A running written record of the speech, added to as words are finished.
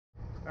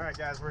All right,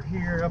 guys, we're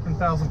here up in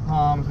Thousand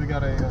Palms. We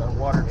got a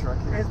water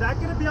truck here. Is that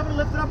gonna be able to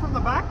lift it up from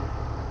the back?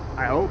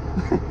 I hope.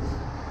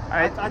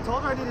 I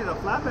told her I needed a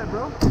flatbed,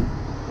 bro.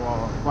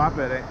 Well,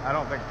 flatbed, I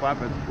don't think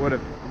flatbed would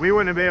have. We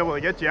wouldn't be able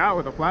to get you out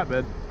with a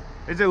flatbed.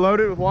 Is it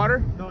loaded with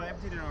water? No, I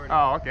emptied it already.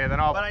 Oh, okay,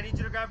 then I'll. But I need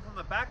you to grab it from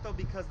the back though,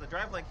 because the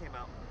driveline came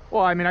out.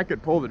 Well, I mean, I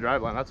could pull the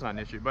driveline. That's not an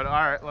issue. But all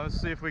right, let's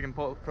see if we can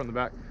pull it from the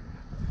back.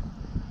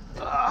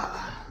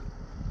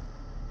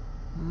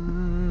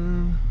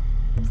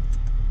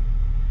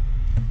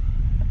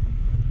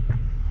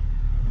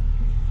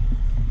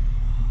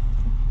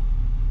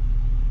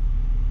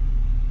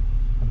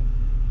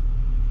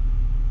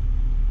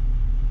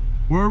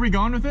 Where are we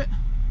going with it?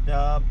 You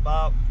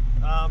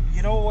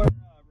know where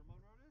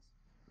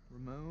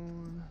Ramon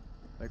Road is? Ramon,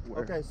 like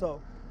where? Okay,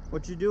 so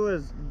what you do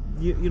is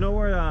you know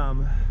where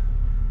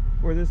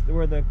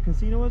the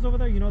casino is over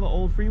there. You know the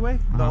old freeway,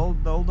 the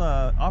old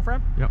off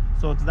ramp. Yep.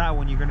 So it's that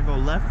one. You're gonna go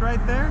left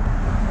right there,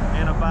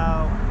 and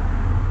about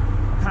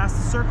past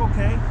the Circle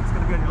K, it's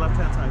gonna be on your left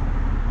hand side.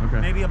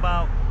 Okay. Maybe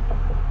about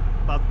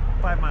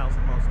 5 miles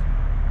at most.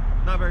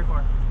 Not very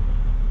far.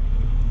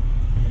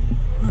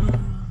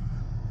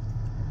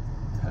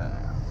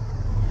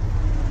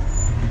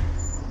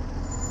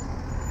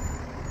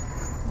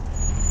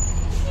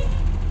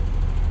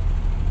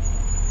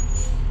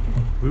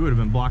 We would have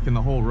been blocking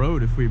the whole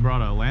road if we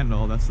brought a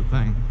landau, that's the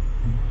thing.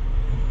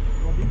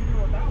 Well, we can do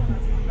it with that one,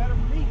 that's even better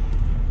for me.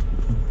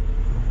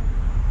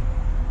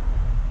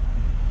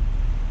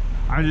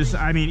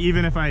 I mean,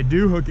 even if I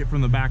do hook it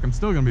from the back, I'm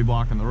still gonna be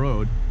blocking the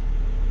road.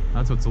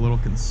 That's what's a little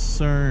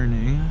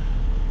concerning.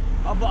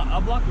 I'll block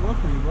the road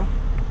for you, bro.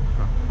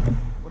 Okay.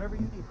 Whatever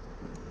you need.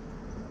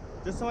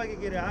 Just so I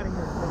can get it out of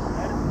here, because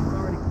Edison's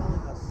already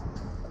calling us.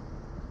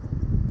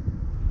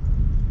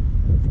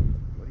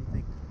 What do you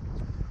think?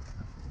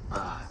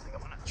 I think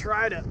I'm gonna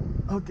try to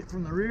hook it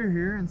from the rear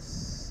here and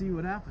see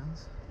what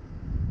happens.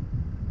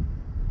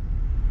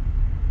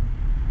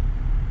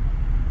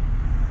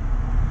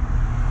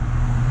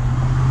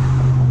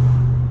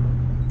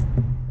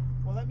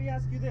 Well, let me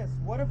ask you this: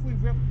 what if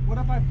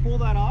I pull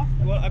that off?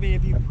 Well, I mean,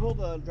 if you pull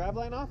the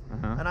driveline off,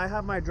 and I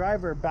have my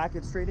driver back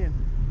it straight in.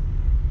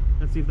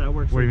 Let's see if that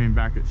works. What do you mean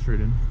back it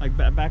straight in? Like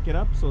back it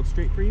up so it's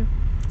straight for you?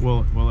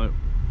 Will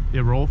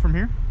it roll from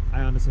here?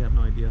 I honestly have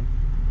no idea.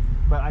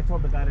 But I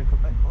told the guy to,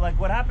 like,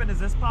 what happened is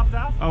this popped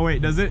off. Oh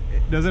wait, does it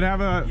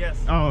have a?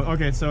 Yes. Oh,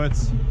 okay, so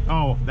it's,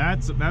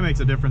 that makes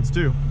a difference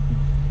too.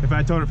 If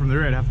I towed it from the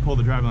rear, I'd have to pull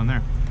the driveline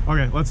there.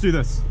 Okay, let's do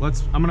this.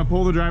 I'm gonna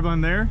pull the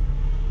driveline there.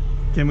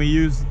 Can we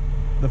use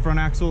the front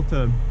axle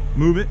to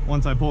move it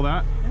once I pull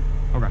that?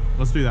 Yeah. Okay,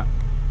 let's do that.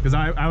 Because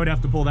I would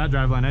have to pull that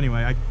driveline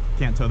anyway. I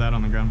can't tow that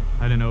on the ground.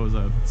 I didn't know it was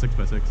a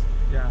 6x6.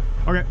 Yeah.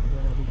 Okay.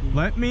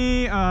 Let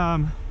me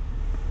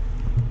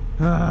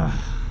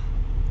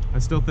I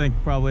still think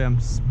probably I'm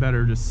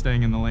better just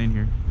staying in the lane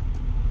here.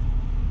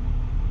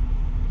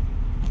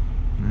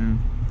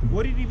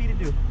 What do you need me to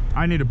do?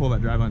 I need to pull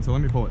that driveline, so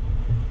let me pull it.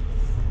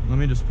 Let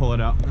me just pull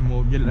it out and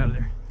we'll get it out of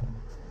there.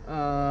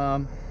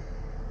 I'm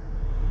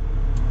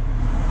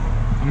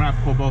gonna have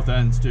to pull both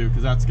ends too,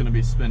 because that's gonna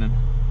be spinning.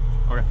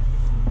 Okay.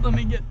 Let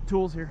me get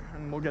tools here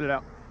and we'll get it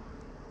out.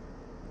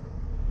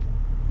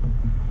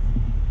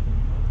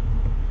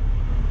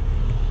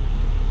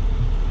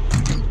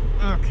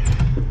 Okay.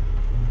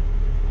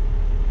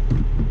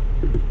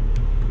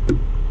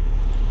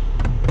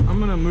 I'm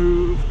gonna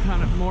move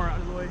kind of more out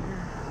of the way here.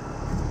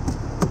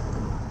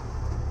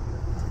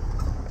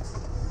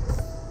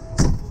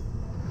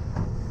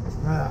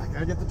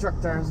 Gotta get the truck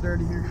tires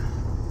dirty here.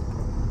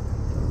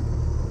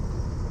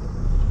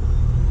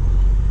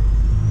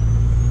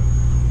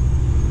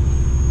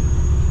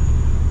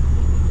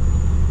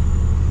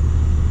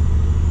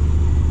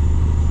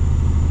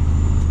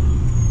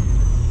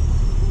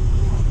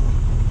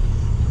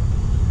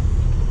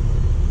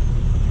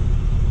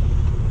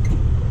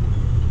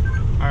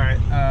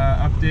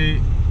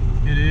 Update,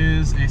 it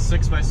is a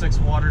 6x6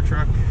 water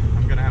truck.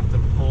 I'm gonna have to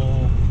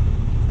pull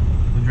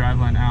the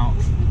driveline out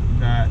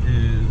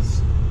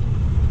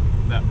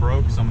that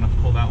broke, so I'm gonna have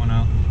to pull that one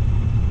out,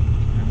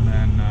 and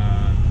then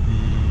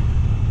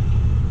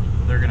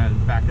they're gonna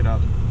back it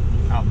up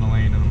out in the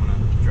lane, and I'm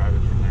gonna drive it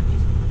from there.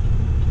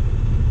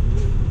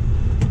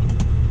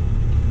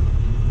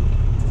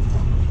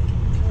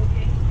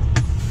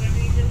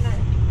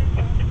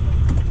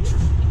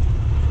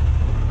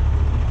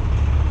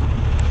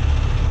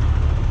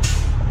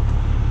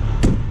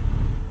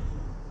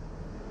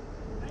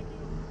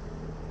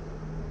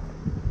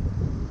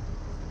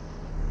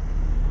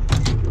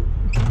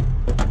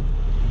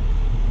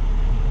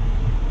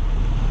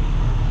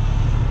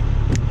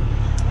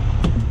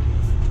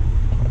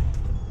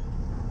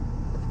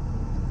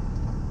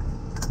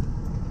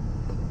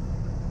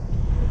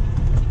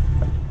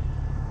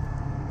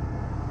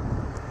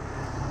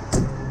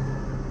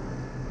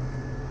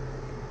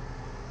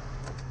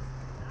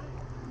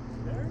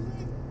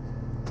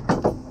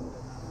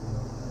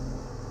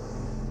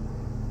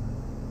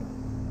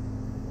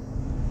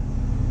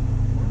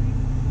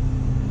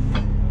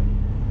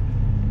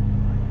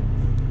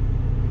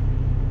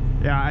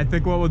 I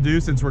think what we'll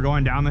do, since we're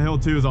going down the hill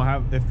too, is I'll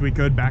have, if we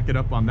could, back it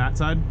up on that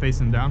side,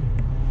 facing down.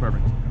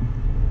 Perfect.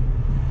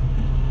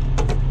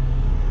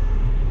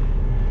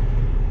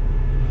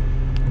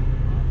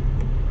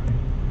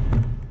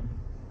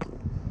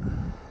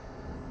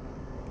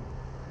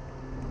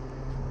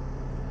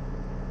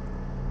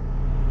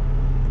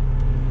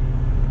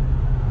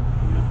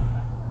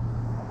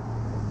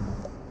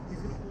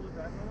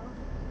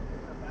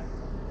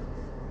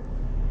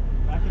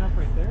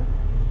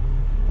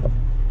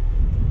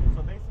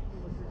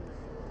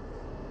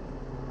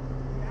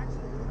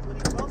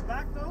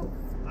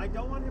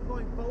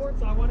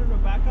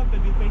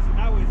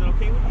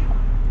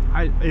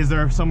 Is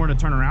there somewhere to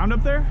turn around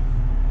up there?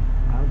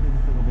 I don't think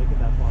this thing will make it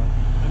that far.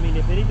 I mean,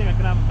 if anything, I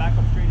could have him back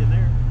up straight in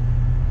there.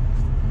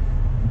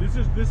 This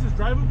is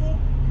drivable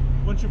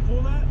once you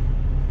pull that?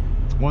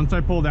 Once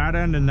I pull that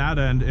end and that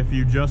end, if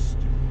you just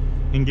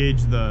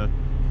engage the...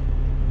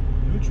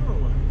 Neutral or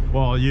what?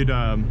 Well, you'd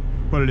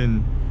put it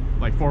in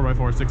like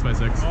 4x4,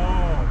 6x6.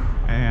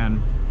 Oh.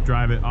 And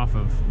drive it off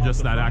of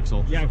just that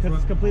axle. Yeah, because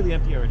it's completely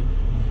empty already.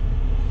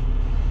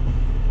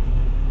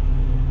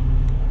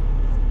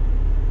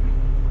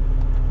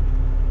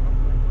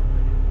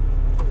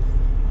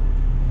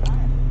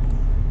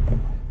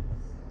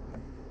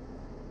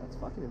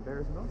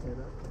 Embarrassing. Okay,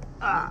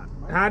 that.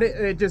 How did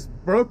it just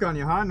broke on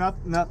you, huh? Not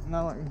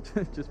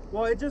just.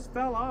 Well, it just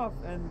fell off,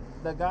 and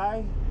the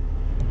guy.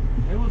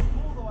 It was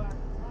full though at the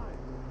time.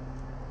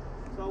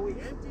 So we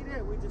emptied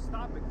it. We just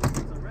stopped it because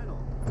it's a rental.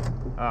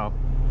 Oh.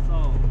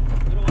 So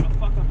we don't want to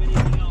fuck up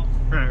anything else.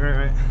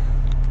 Right.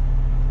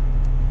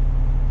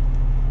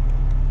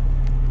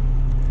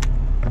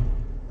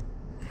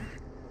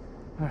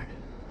 All right.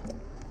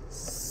 Let's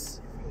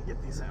see if we can get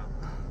these out.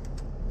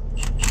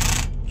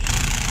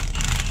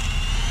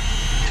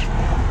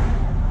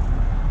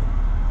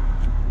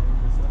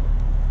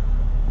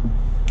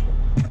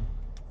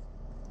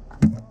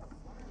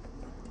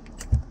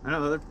 I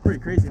know, they're pretty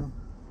crazy, huh?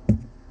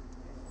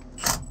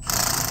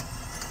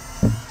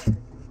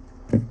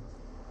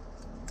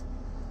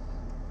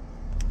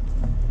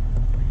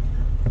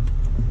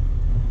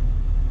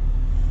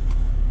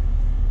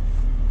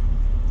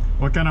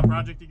 What kind of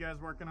project you guys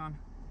working on?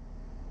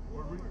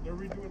 They're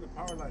redoing the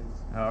power lines.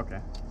 Oh, okay.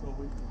 So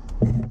we...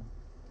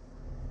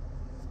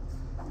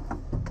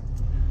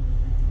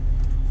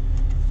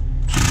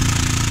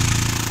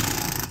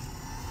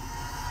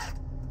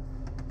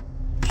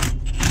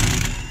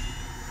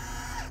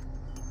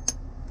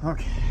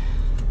 Okay,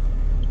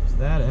 there's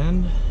that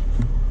end.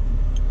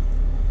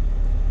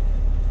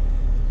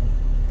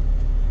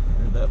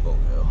 Where'd that bolt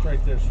go? It's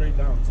right there, straight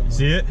down somewhere.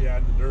 See it? Yeah,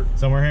 in the dirt.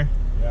 Somewhere here?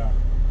 Yeah.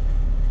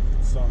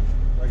 It's sunk.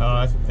 Right Oh,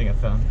 I somewhere. think I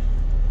found it.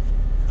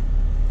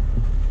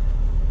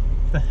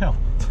 What the hell?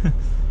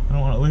 I don't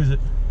want to lose it.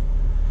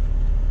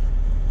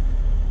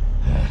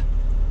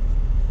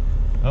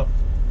 Oh,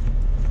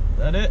 is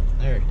that it?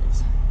 There it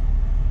is.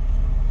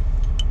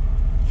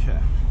 Okay.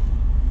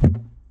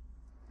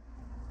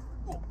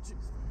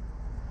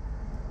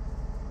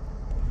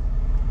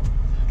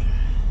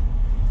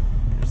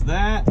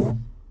 That.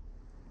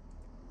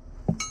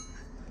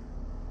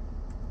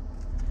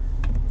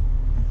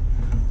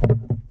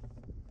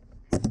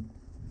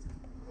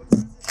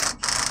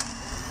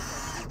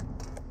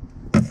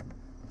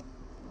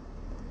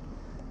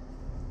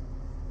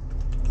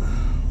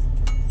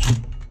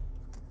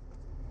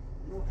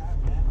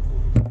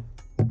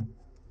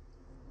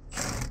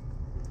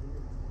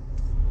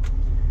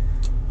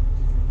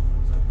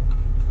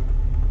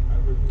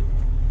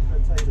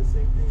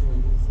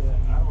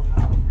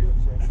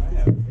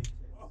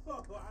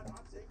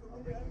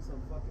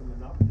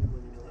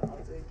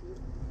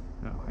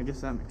 I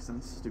guess that makes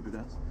sense, stupid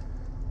ass.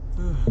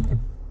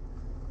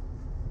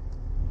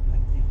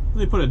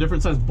 They put a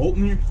different size bolt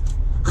in here?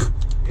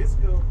 It's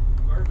still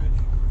garbage.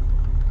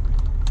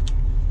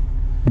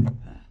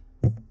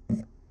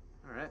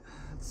 Alright,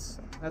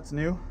 that's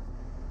new.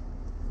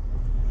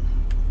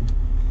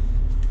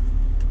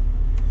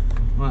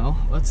 Well,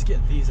 let's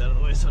get these out of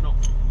the way so I don't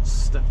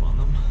step on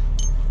them,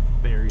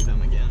 bury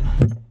them again.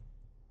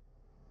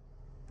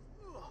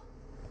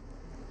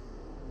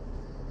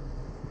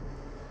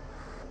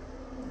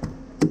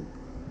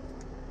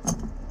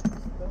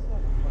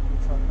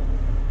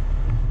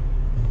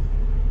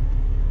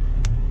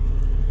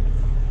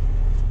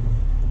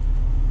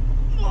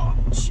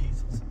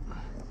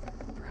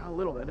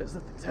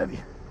 That thing's heavy.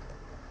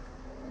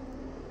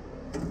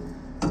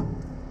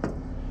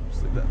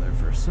 Just leave that there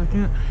for a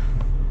second.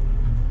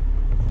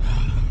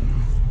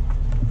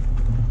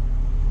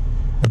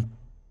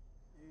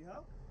 Need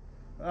help?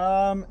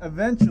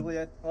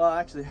 Eventually, well,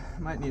 actually, I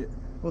might need it.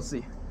 We'll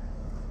see.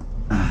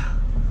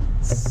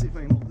 Let's see if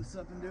I can hold this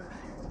up and do it.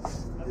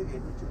 I think it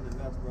hit you in the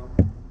nuts, bro.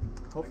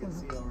 Hopefully. I can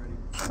see it already.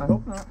 I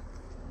hope not.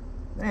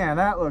 Man,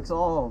 that looks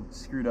all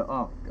screwed up.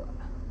 Oh, God.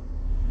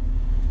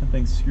 That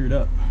thing's screwed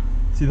up.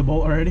 See the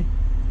bolt already?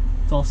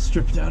 It's all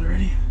stripped out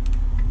already.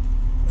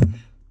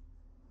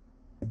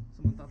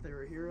 Someone thought they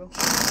were a hero.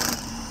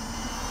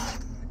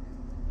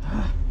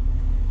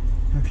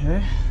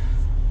 Okay.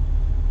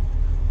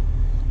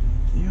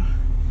 Thank you.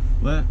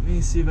 Let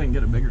me see if I can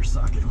get a bigger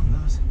socket on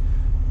those.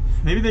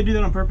 Maybe they do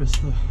that on purpose.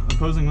 The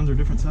opposing ones are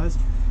different size.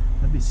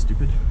 That'd be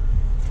stupid.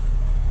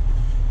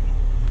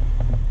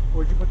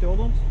 Where'd you put the old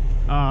ones?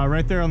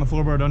 Right there on the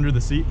floorboard under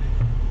the seat.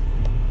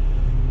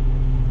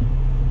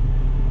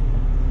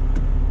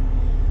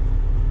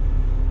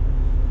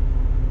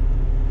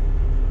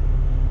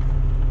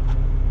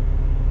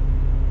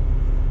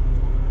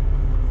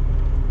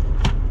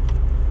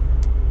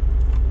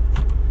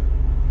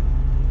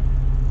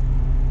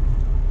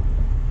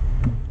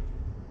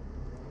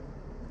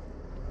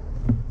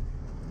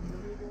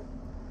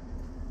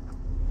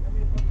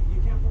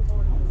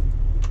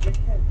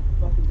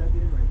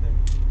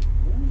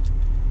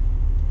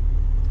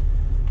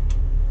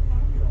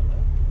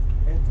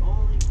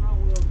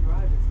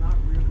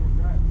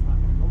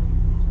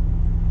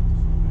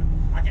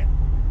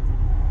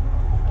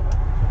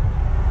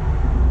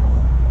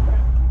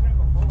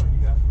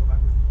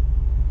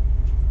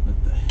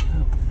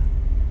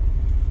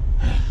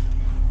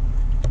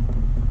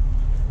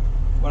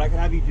 What I can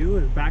have you do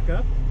is back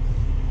up.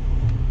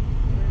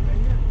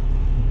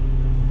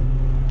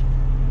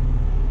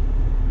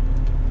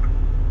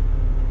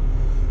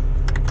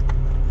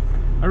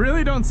 I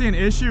really don't see an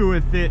issue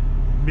with it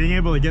being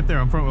able to get there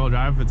on front wheel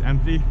drive if it's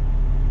empty.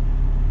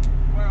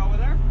 Where, over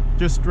there?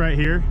 Just right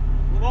here.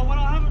 Well, what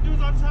I'll have to do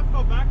is I'll just have to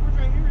go backwards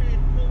right here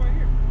and pull right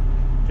here.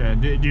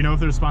 Okay, do you know if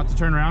there's a spot to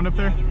turn around up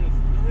there?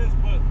 There is,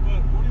 but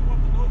what do you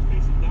want the nose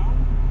facing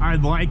down?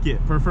 I'd like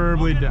it,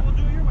 preferably Okay, down. we'll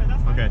do it your way,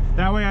 that's fine. Okay,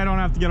 that way I don't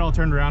have to get all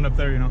turned around up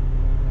there, you know?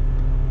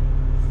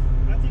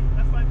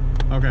 That's fine.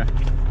 Okay.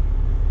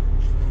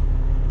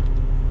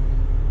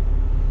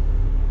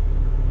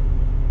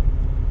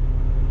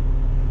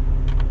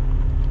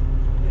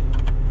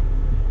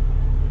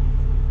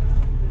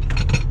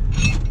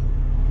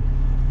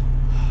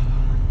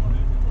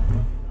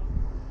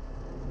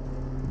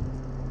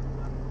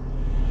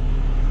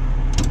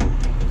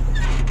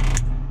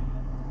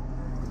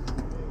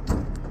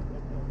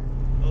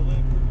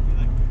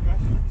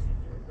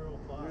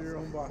 Your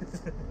own box.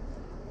 You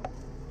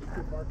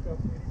could mark up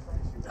any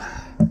price you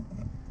want.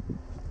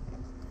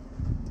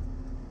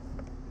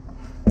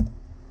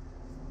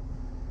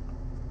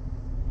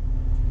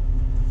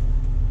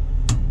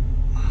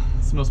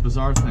 It's the most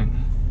bizarre thing.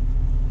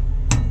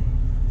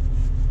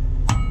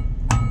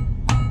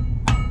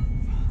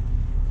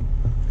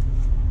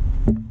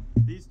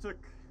 These took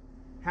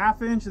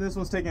 ½ inch and this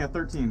one's taking a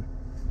 13.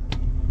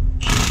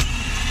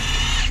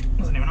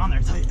 Wasn't even on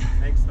there tight.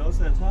 Makes no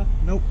sense, huh?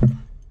 Nope.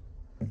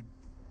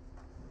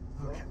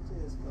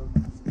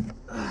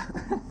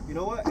 You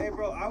know what? Hey,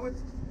 bro, I would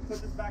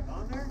put this back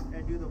on there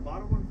and do the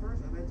bottom one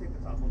first and then take the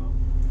top one off.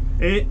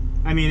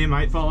 I mean, it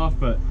might fall off,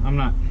 but I'm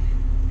not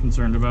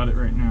concerned about it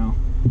right now.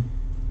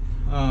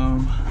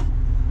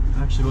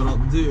 Actually, what I'll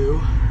do,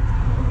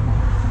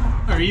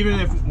 or even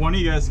if one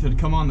of you guys could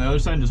come on the other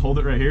side and just hold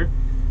it right here,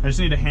 I just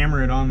need to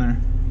hammer it on there.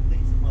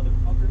 Lazy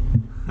motherfucker.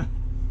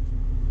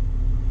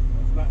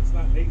 It's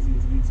not lazy,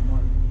 it's being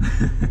smart.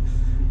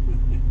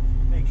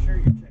 Make sure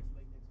your check's late next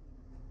week.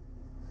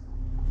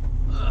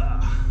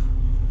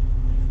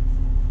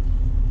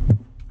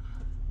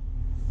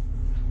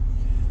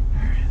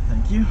 Alright,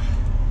 thank you.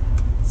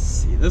 Let's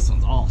see, this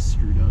one's all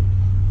screwed up.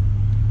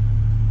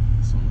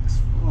 This one looks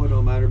fun. Oh, it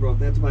don't matter, bro. If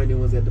that's my new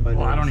ones, they have to buy new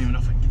Well, I don't ones. even know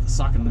if I can get the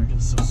socket on there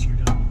because it's so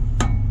screwed up.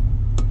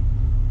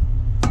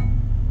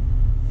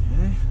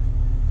 Okay.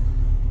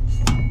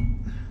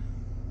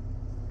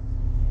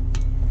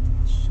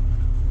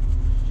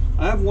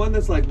 I have one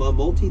that's like a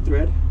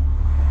multi-thread.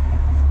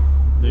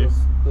 Dude,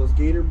 Those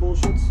gator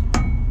bullshits.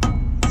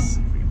 let's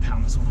see if we can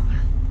pound this one on there.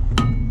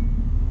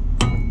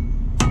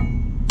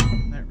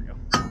 There we go.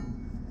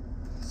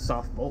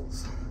 Soft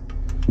bolts.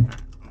 I'm gonna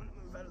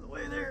move out of the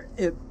way there.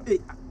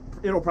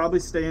 It'll probably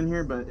stay in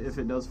here, but if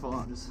it does fall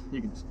out,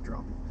 you can just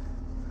drop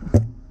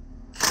it.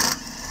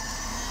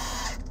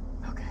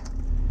 Okay.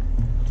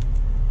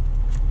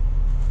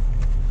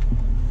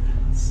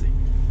 Let's see.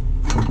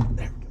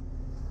 There we go.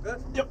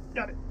 Good. Yep,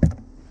 got it.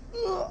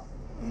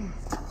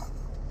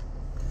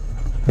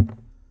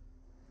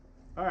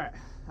 All right,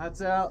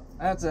 that's out.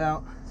 That's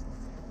out.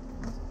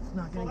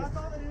 Not Well, gonna that's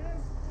get. all that it is.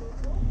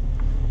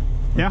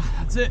 Yeah,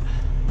 that's it.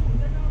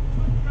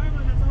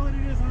 That's all that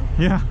it is, huh?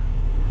 Yeah.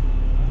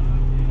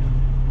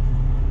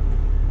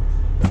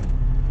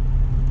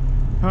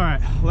 All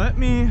right,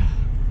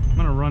 I'm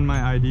gonna run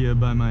my idea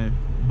by my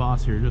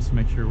boss here just to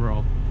make sure we're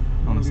all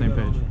on the same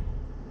page.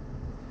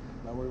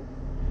 That way,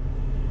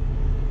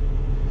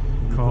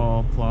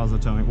 Call Plaza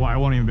Towing. Well, I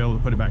won't even be able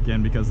to put it back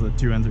in because the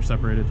two ends are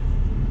separated.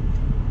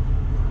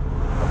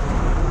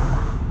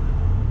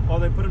 Oh,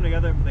 they put them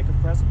together and they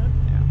compress them in?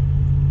 Yeah.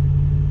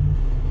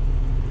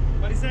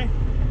 What'd he say?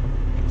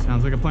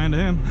 Sounds like a plan to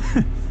him.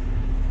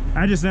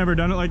 I just never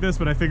done it like this,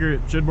 but I figure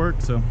it should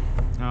work, so.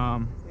 And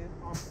on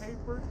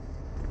paper?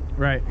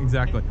 Right,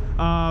 exactly.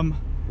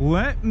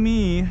 Let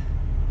me.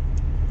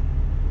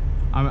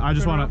 I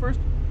just want to. First?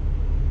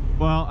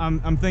 Well,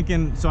 I'm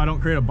thinking so I don't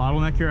create a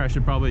bottleneck here. I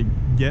should probably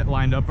get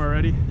lined up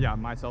already. Yeah,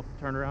 myself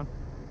turn around.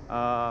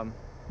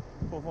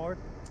 Pull forward?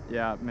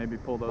 Yeah, maybe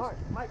pull those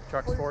Mike,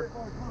 trucks pull forward.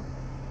 come on.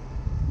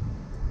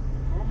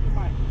 Follow me,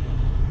 Mike.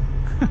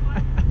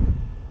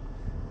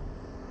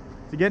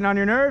 Is it getting on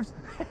your nerves?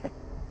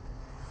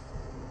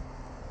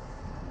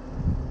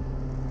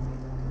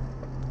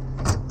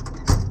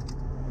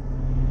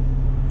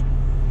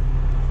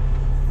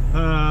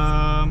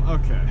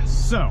 Okay,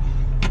 so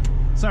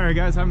sorry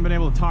guys, haven't been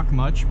able to talk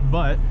much,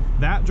 but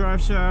that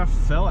drive shaft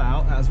fell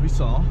out as we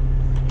saw,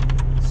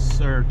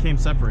 or came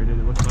separated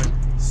it looks like.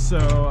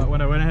 So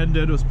what I went ahead and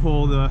did was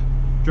pull the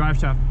drive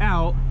shaft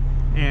out,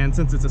 and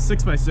since it's a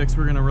 6x6,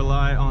 we're going to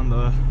rely on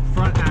the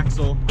front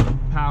axle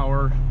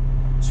power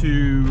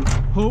to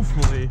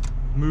hopefully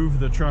move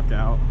the truck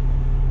out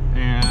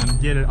and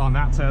get it on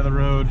that side of the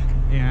road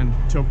and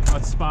to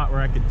a spot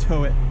where I could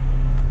tow it.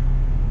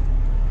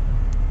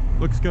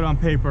 Looks good on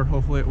paper,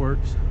 hopefully it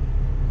works.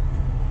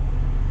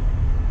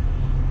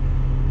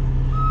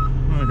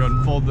 I'm gonna go ahead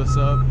and fold this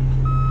up.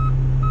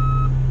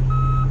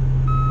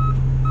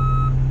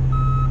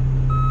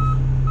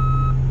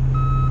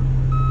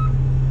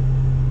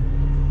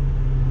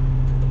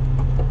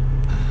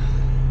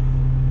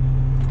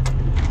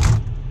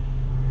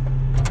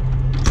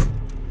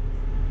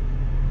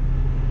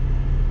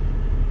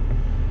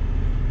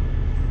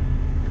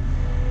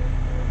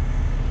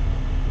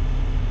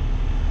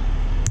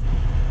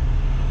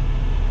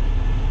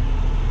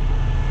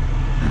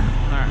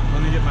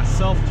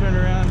 Turn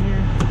around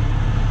here.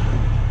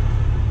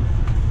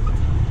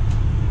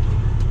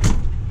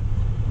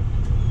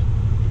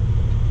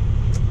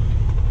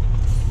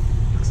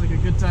 Looks like a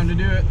good time to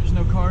do it. There's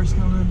no cars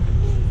coming.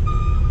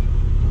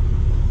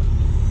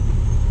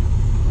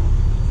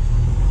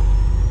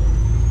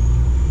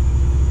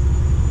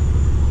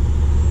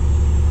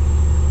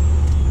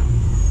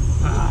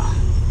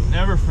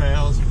 Never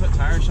fails. You put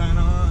tire shine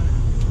on.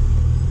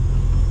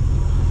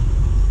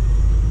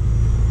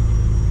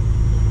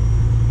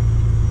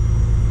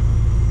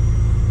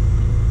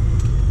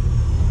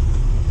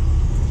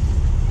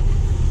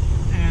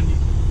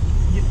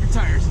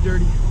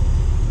 Dirty.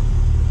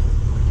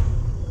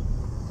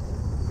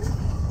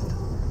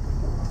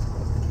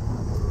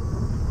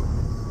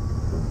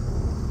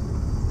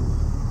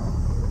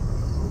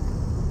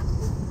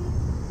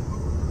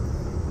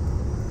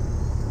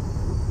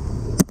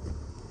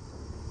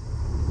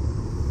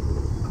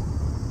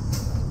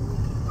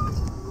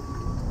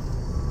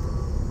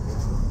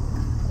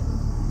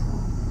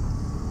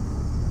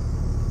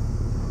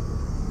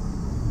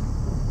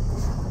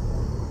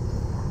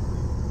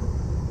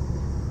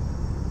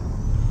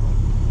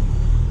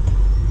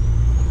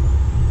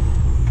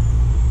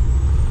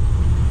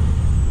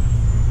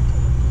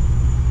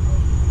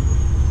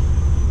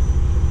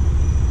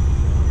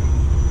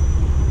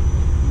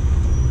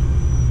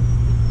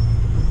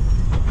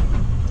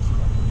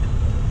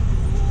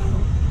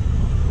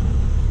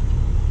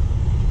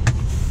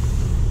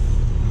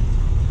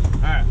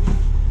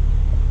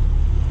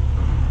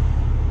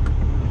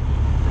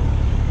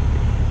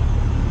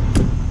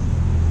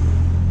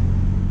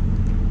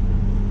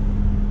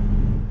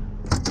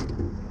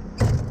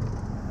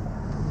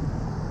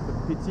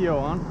 PTO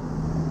on.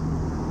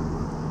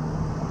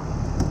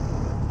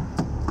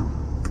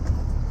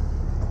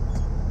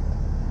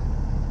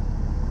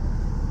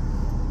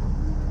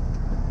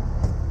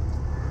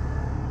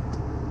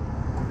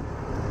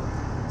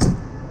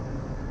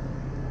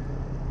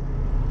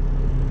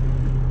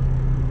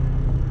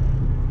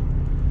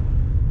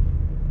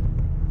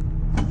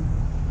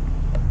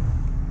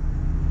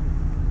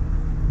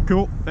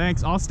 Cool,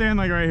 thanks. I'll stand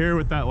like right here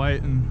with that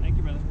light and thank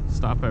you, brother.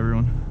 Stop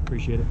everyone.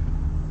 Appreciate it.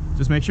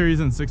 Just make sure he's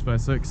in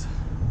 6x6.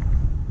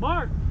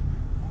 Mark,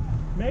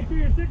 make sure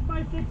your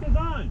 6x6 is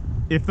on.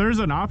 If there's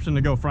an option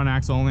to go front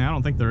axle only, I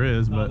don't think there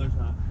is, no, but there's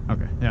not.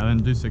 Okay, yeah, then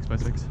do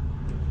 6x6.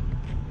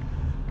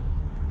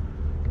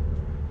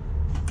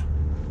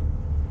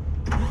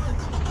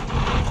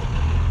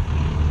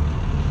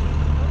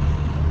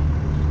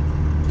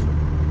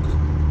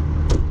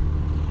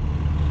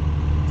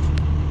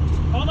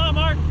 Hold on,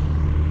 Mark.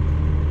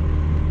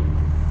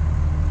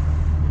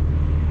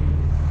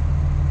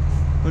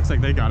 Looks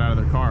like they got out of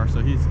their car, so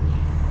he's. I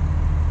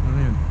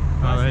don't even.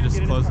 Oh, they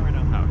just closed it. Right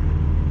now. Oh, okay.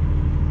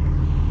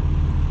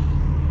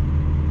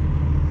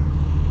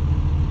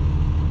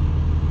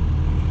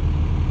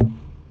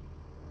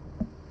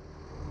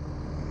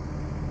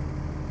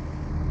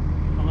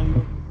 How long you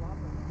worked for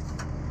Plaza?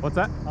 What's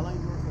that? How long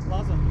you worked for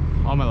Plaza?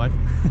 All my life.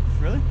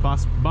 Really?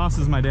 Boss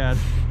is my dad.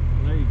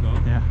 Well, there you go.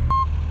 Yeah.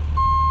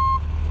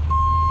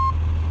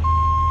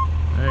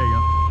 There you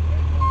go.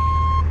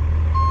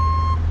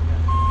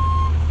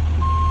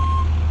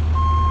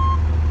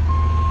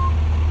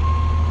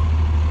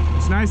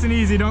 It's nice and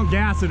easy. Don't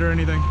gas it or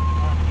anything.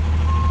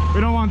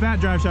 We don't want that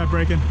drive shaft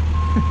breaking.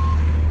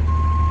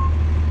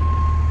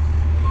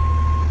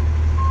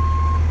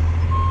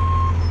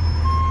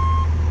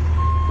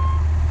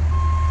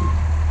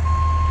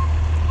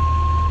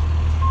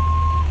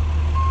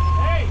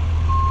 Hey!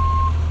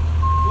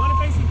 You want it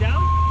facing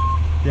down?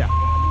 Yeah.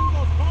 Move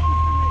those palms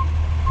for me.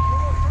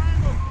 Little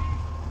triangles,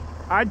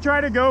 please. I'd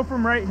try to go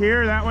from right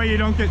here. That way you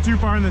don't get too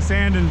far in the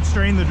sand and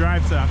strain the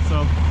drive shaft.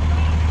 So.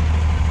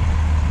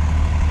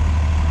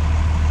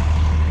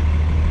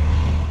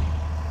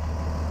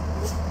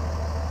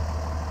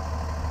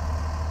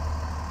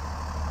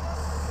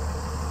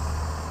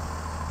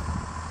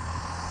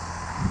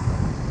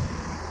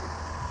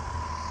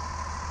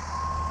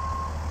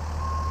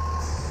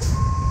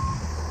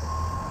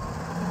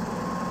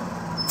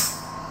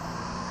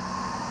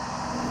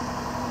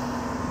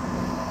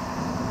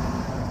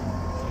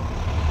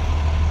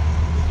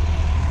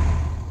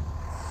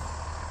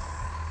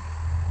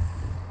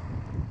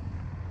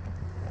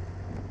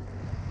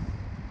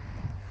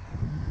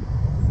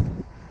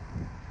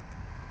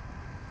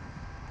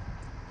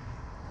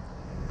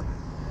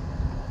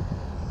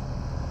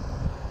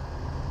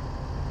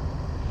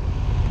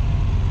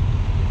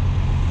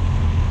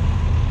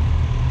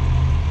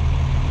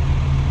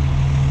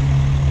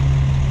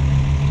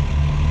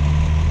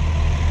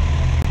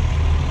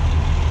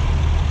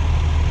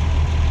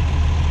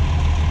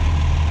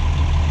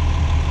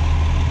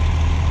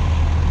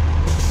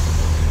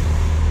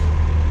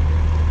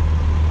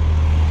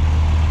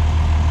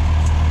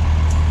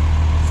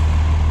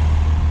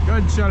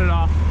 Shut it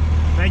off.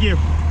 Thank you.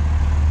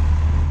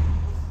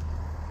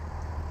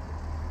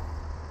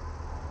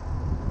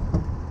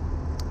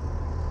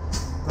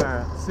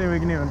 Alright, let's see if we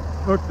can even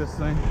hook this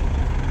thing.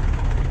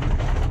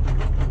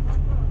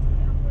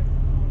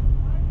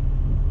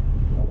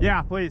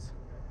 Yeah, please.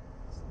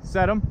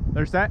 Set them.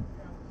 They're set?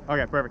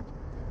 Okay, perfect.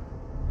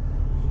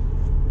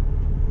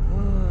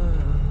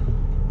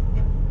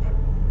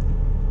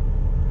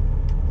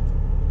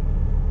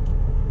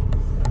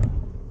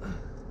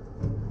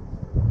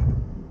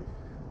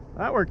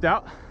 That worked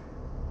out.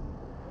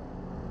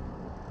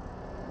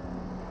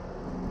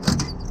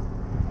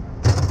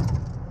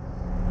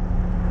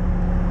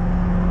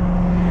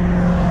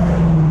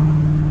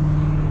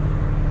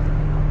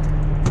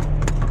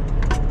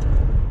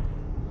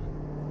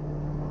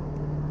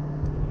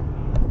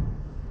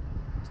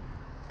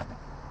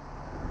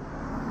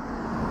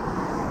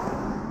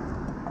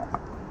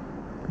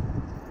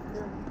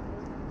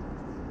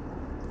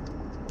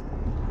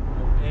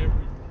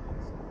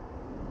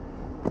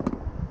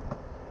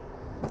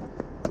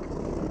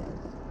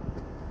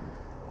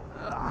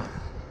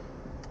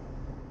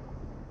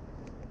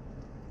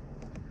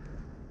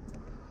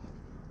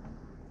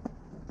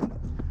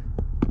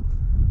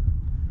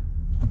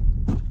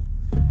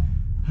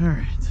 All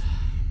right.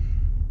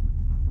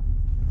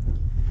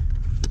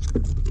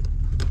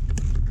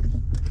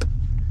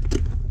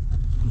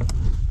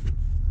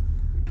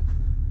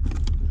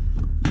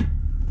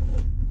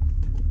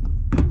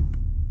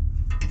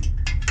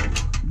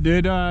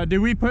 Did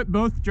we put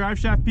both drive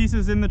shaft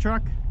pieces in the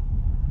truck?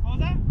 What was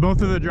that?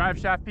 Both of the drive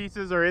shaft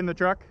pieces are in the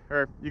truck,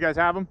 or you guys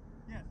have them?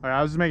 Yes. All right,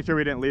 I was just making sure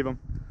we didn't leave them.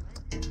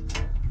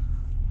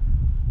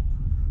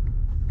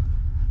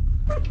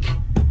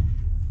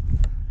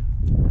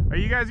 Are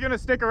you guys gonna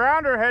stick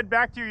around or head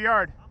back to your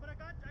yard? I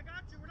got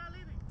you. We're not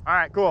leaving. All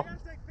right, cool. I gotta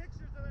take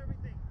pictures of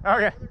everything.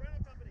 Okay. For the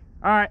rental company.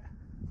 All right.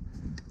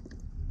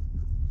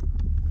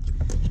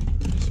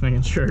 Just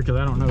making sure, because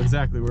I don't know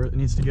exactly where it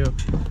needs to go.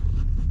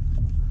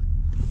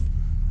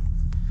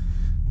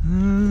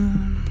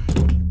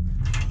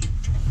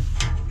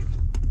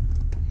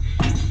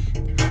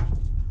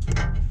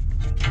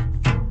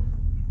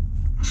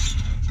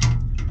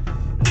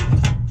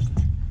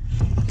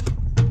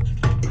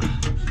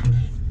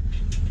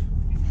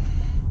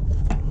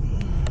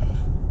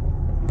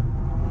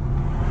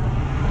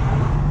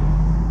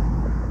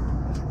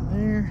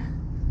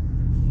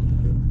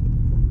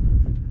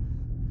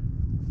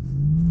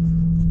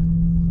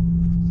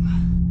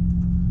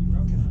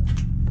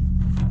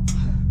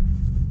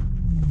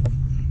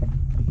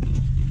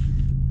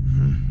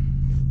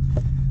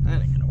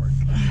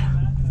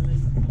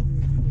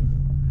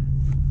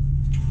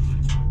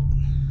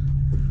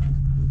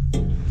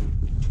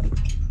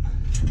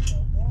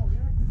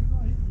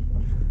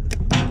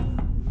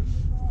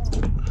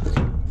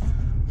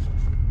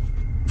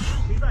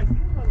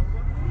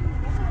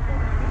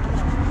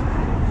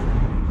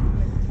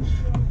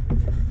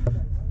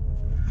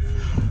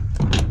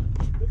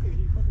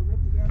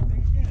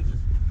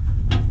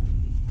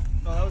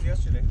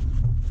 Yesterday.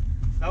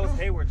 That was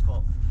Hayward's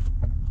fault.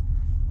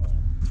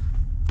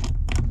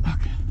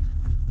 Okay.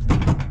 I'm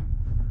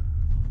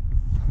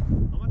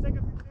gonna take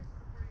a few pictures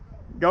before you go.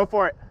 Go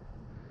for it.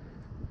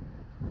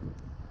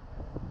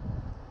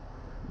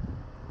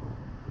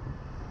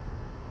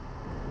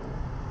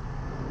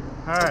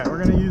 All right, we're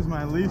gonna use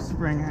my leaf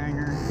spring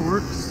hanger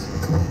forks.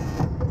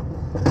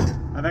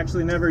 I've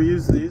actually never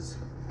used these.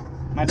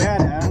 My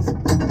dad has.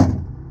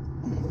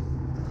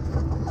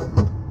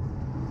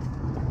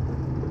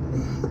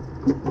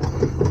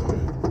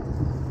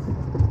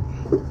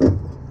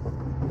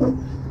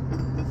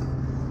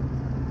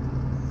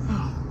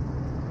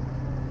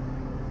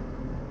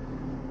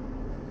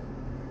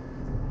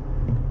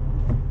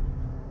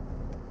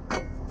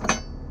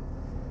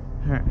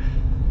 All right.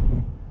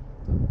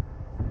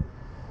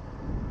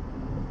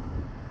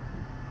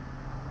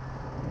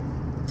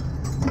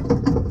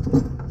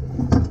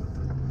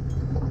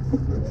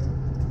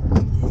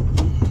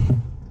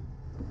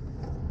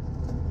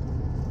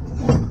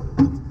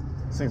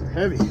 things are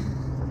heavy.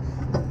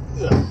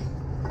 Ugh.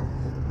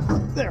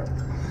 There.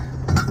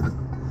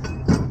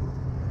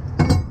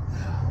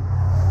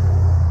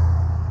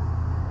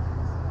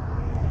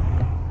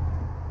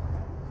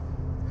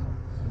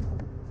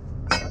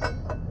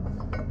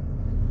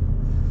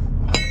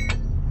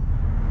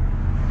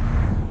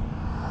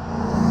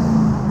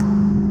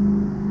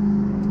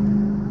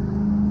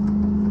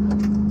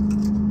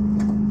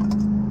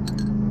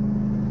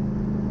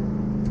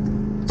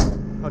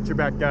 Watch your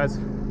back, guys.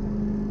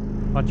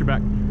 Watch your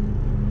back.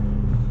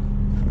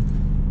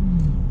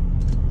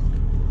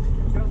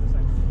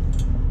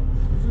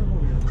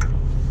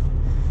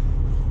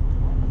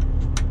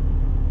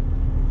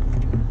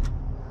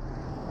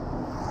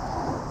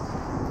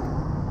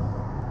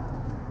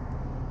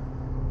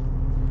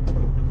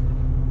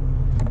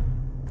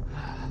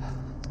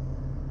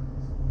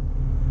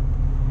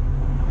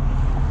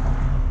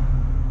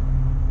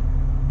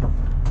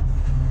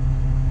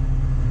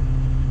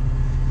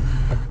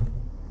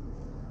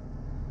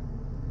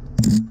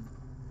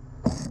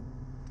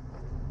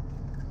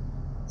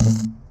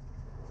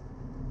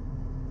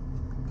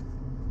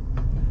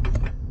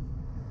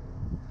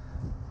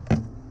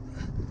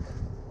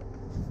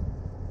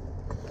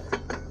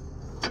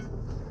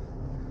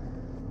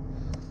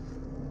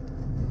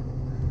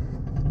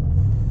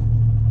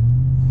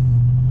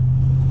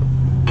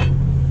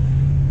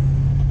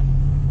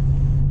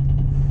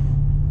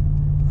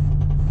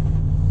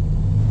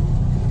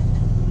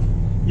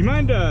 You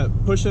mind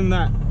pushing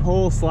that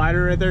whole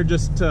slider right there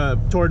just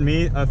toward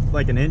me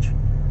like an inch?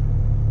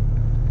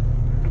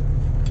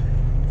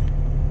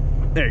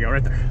 There you go,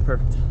 right there.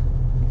 Perfect.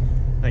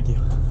 Thank you.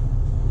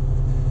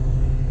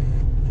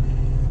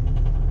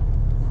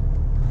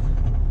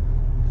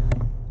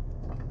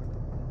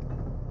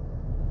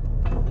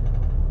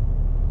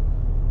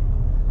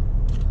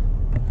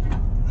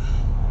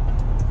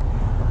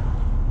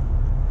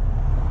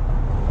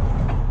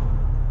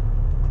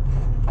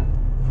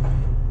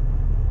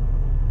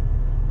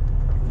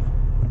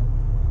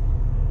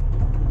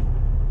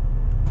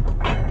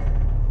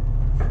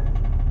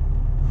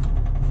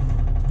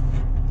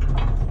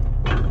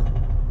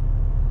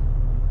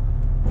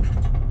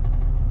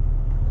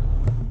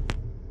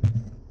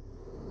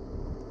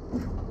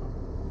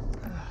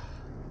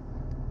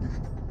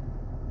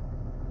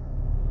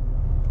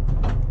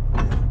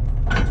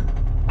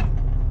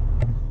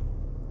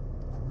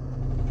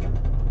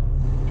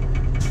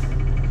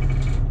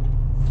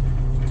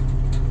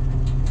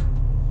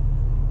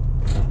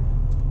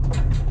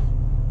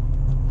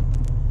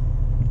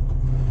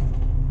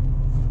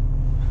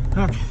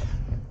 Okay.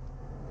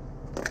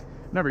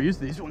 Never used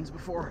these ones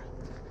before.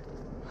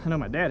 I know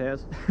my dad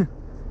has.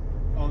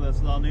 Oh,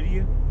 that's all new to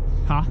you?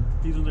 Huh?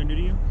 These ones are new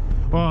to you?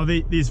 Well,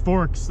 these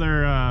forks,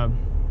 they're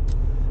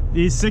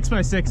these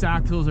 6x6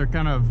 axles are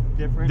kind of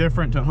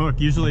different to hook.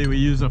 Usually we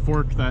use a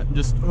fork that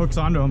just hooks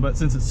onto them, but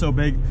since it's so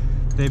big,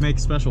 they make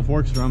special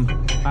forks from.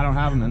 I don't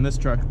have them in this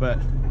truck, but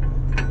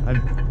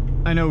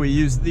I know we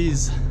use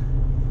these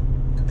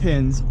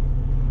pins.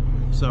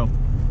 So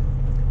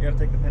you gotta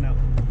take the pin out.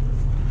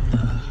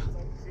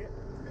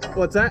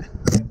 What's that?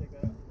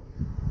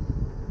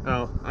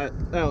 Oh,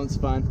 that one's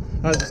fine.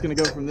 I was just gonna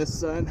go from this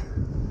side.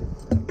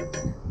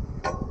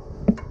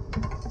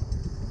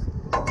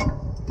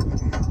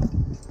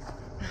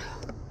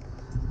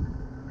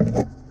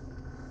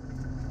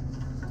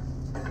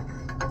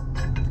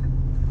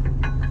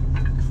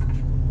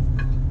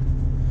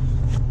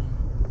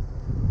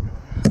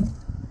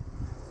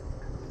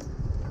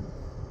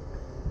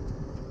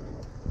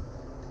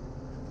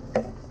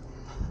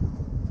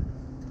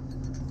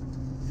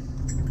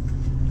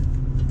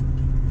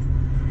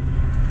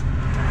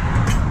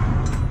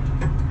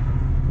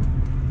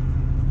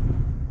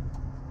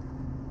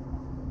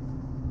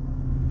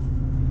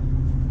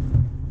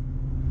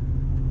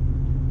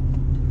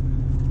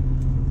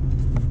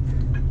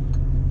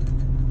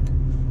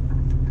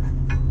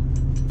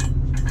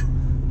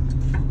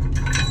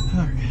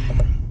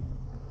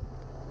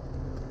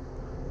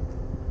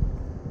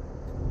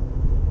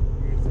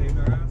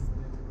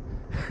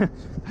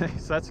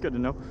 Thanks, that's good to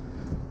know.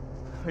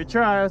 We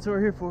try, that's what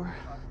we're here for.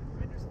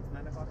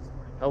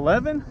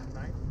 11?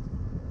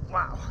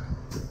 Wow.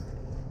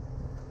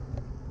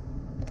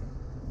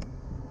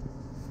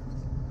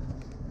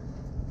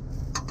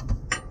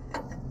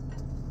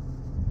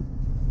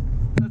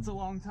 That's a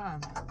long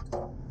time.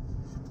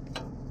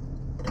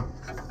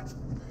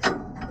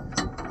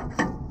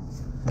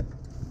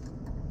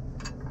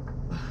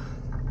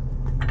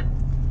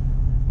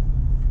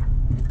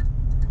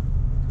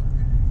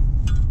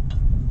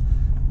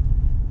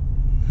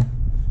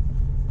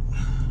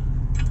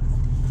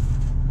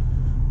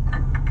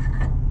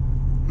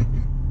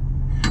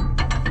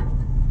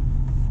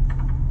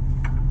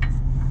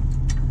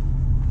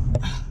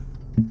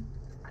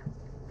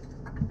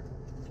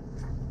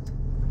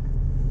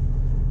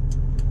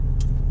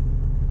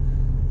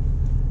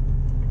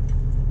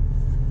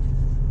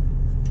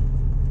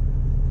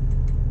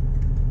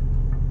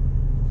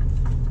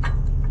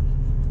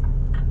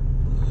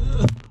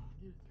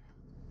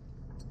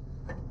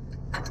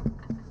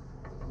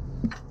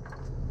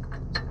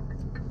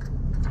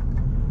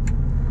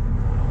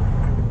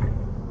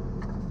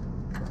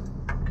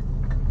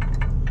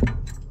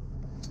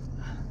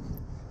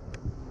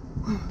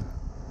 There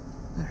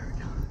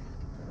we go.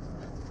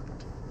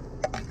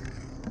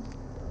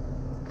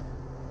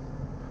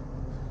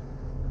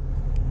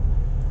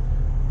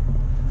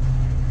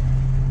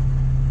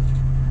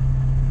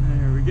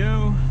 There we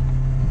go.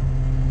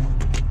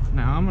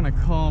 Now I'm gonna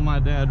call my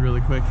dad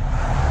really quick.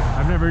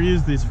 I've never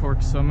used these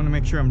forks, so I'm gonna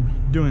make sure I'm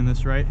doing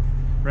this right.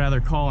 Rather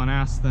call and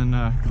ask than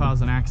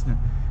cause an accident.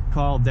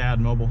 Call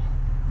Dad Mobile.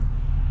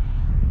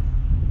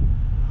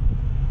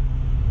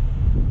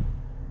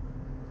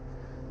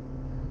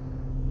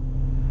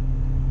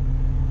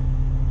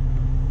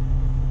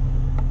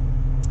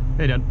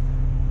 Hey Dad.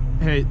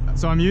 Hey,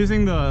 so I'm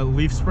using the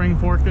leaf spring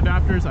fork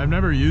adapters. I've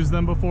never used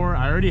them before.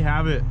 I already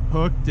have it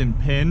hooked and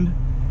pinned.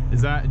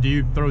 Do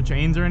you throw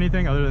chains or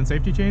anything other than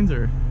safety chains,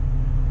 or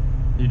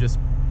you just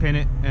pin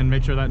it and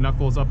make sure that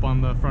knuckle's up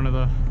on the front of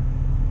the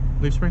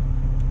leaf spring?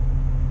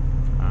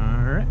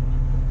 Alright.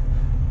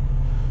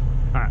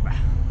 Alright, bye.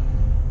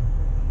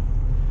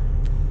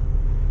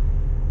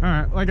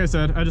 Alright, like I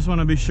said, I just want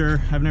to be sure.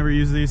 I've never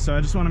used these, so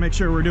I just want to make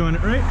sure we're doing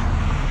it right.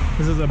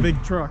 This is a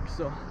big truck,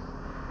 so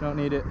don't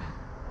need it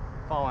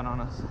falling on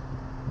us.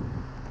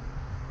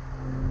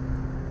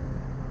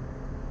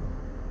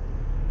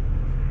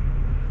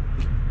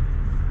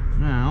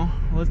 Now,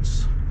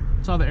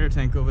 saw the air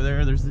tank over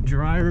there. There's the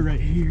dryer right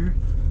here.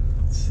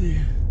 Let's see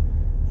if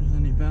there's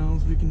any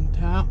valves we can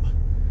tap.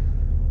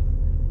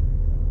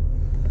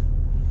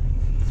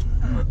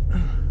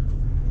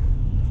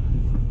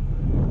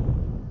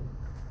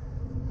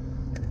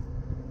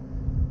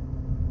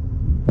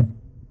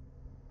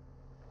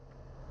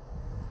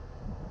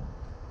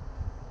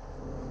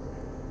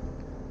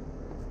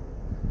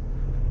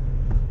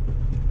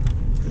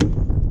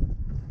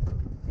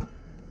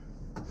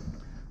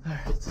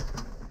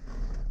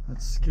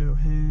 Let's go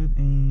ahead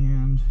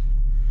and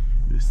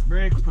boost the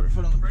brake. Put our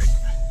foot on the brake.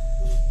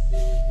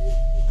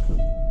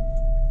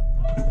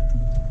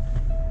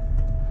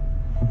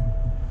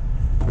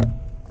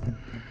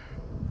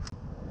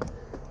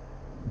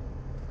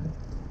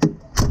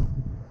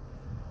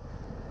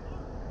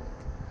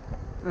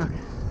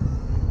 Okay.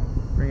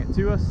 Bring it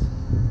to us.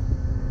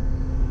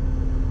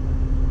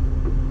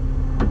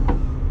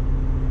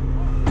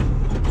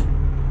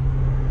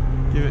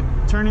 Give it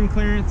turning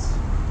clearance.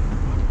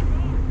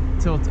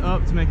 Tilt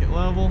up to make it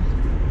level.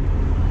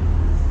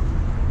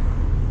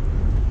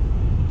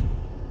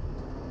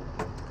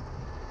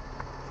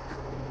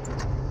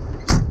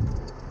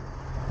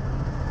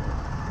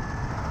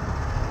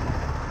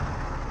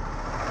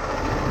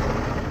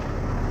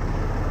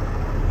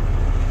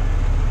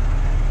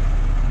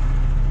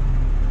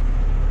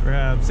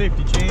 Grab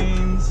safety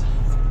chains.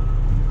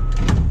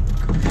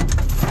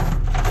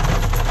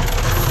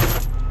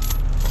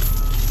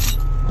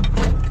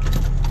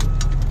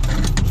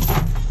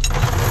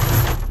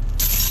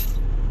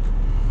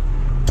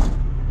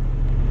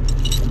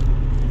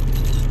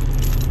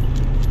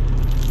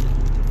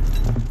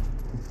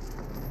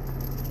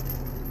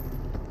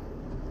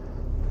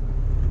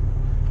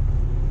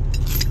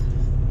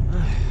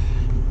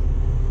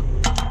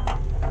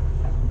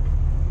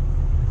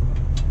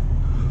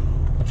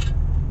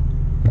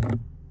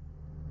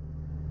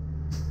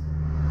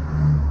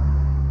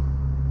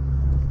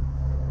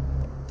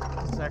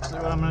 Actually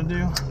what I'm gonna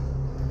do.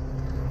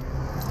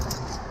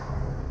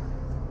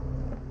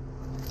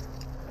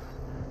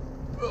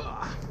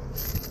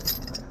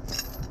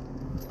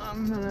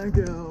 I'm gonna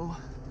go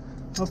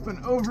up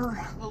and over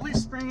the leaf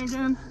spring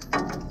again.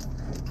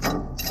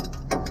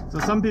 So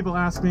some people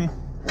ask me,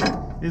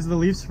 is the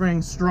leaf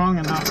spring strong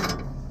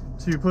enough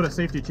to put a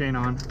safety chain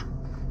on?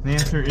 And the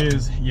answer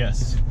is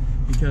yes,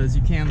 because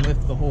you can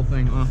lift the whole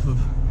thing off of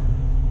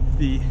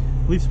the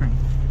leaf spring.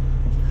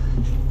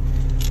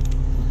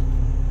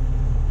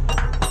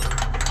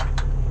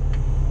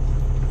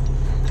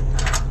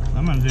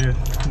 I'm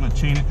gonna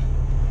chain it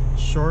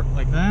short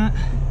like that.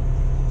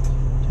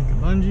 Take a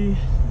bungee.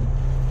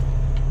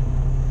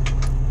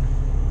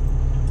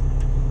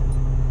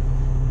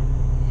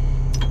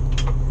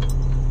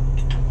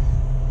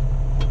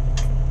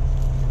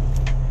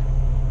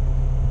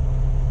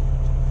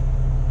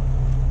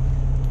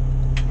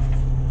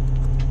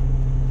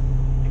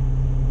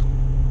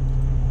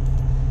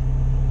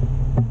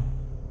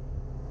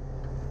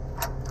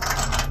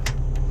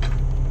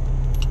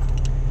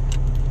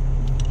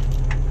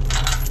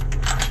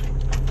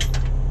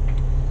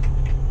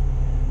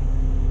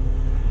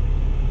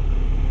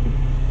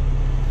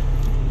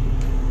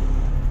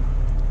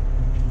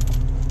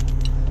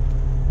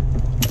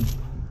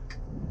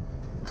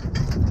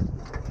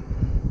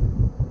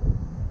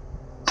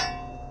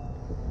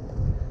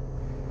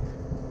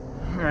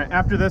 Alright,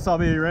 after this I'll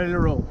be ready to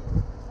roll.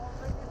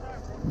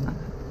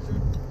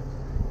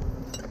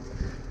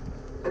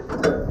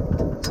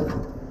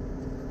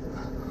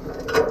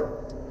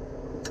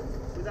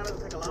 That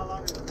would take a lot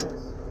longer than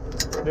this.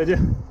 Did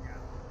you? Yeah.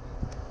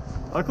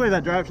 Luckily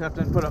that drive shaft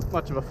didn't put up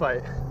much of a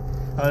fight.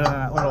 Other than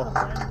that little...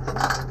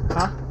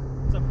 Huh?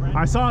 It's a brand.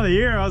 I saw the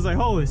year, I was like,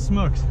 holy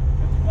smokes.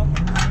 It's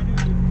fucking brand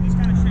new. These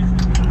kind of shit.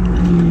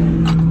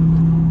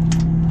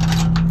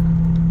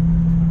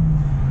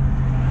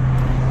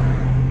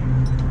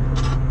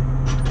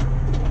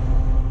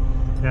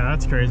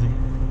 that's crazy.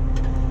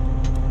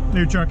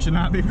 New truck should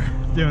not be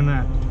doing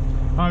that.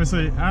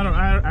 Obviously,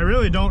 I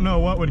really don't know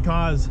what would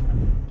cause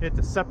it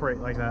to separate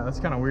like that. That's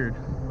kind of weird.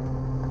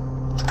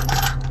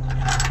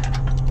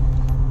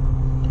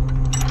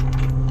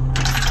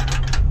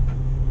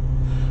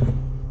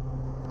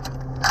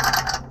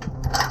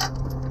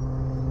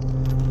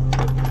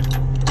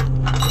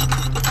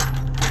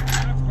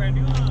 That's brand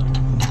new,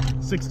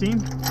 huh?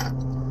 16.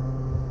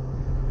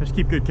 I just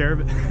keep good care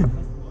of it.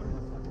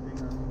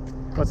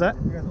 What's that?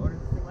 You guys ordered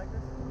something like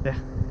this? Yeah.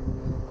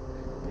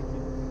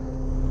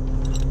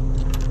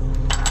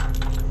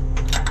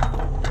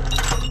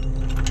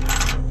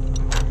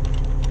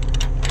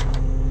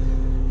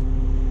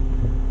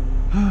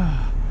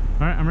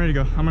 All right, I'm ready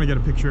to go. I'm gonna get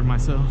a picture of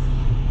myself.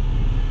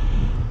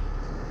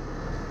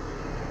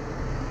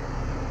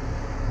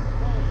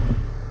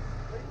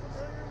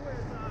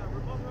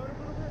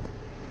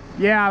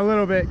 Yeah, a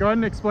little bit. Go ahead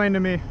and explain to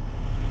me.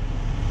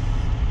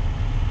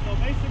 So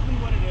basically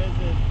what it is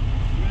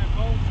you're gonna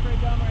go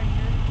straight down right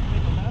here,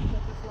 make a left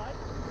at this light.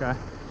 Okay.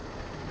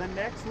 The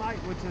next light,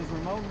 which is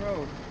Ramon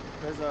Road,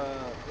 there's a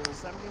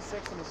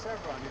 76 and a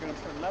Chevron. You're gonna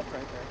turn left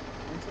right there.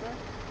 Into there.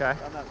 Okay.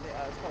 On that,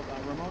 it's called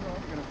Ramon Road.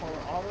 You're gonna follow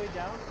all the way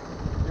down.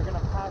 You're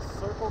gonna pass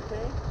Circle K,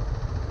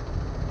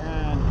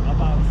 and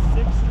about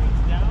 6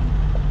 streets down,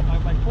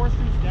 like 4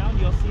 streets down,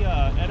 you'll see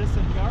a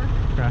Edison Yard.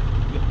 Okay.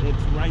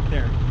 It's right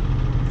there.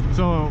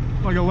 So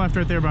like a left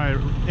right there by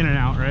In and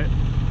Out, right?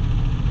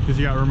 Because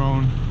you got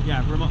Ramon.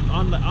 Yeah, Ramon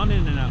on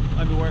In and Out.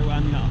 I mean,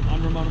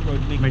 on Ramon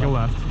Road. Make a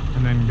left,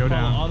 and then go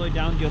follow down all the way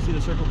down. You'll see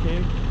the Circle K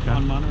okay.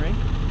 on Monterey.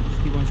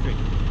 Just keep going straight.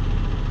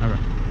 Okay.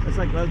 It's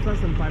like less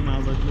than 5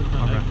 miles.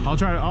 Okay. I'll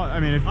try to. I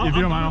mean, if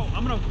you don't mind,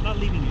 I'm not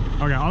leaving you.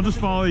 Okay, I'll just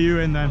follow you,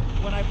 and then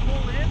when I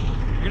pull in,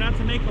 you're gonna have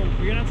to you're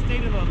gonna have to stay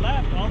to the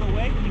left all the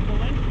way when you pull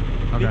in,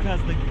 okay.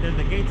 because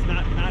the gate's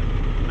not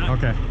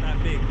okay.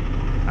 that big.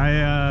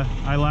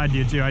 I lied to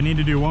you too. I need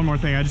to do one more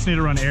thing. I just need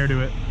to run air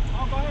to it.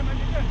 Oh, go ahead, man.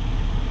 You're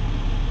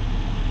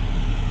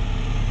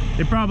good.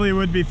 It probably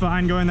would be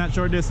fine going that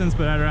short distance,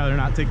 but I'd rather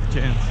not take the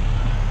chance.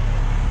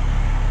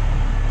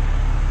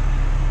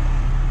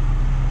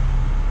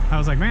 I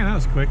was like, man, that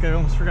was quick. I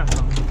almost forgot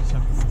something.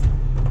 So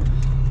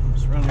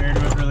just run air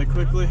to it really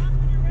quickly.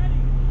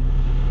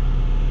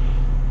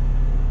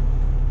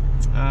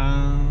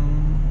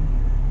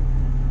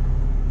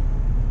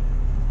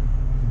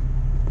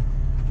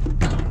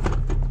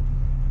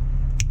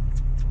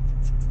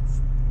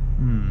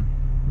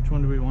 Which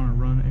one do we want to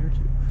run air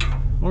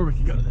to? Or we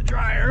could go to the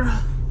dryer.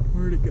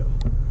 Where'd it go?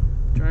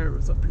 Dryer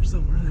was up here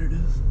somewhere. There it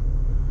is.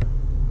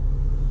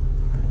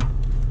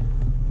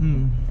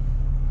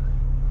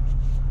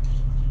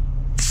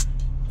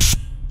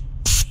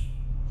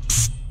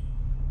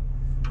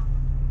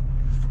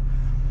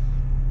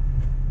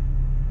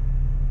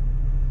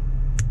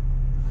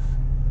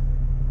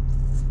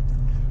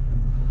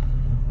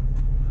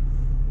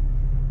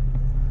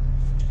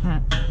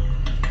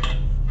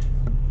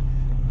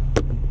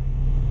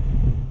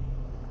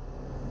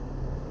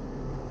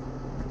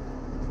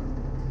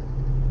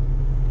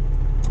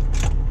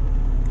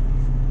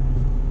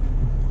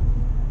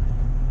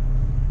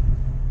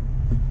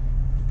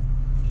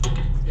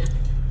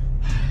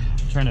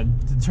 Trying to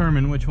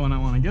determine which one I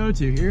want to go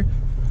to here.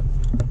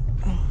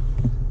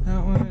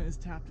 That one is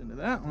tapped into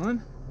that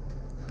one.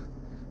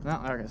 No,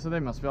 okay, so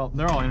they must be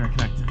they're all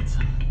interconnected.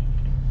 So.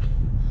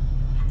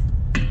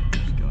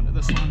 Just go into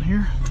this one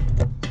here.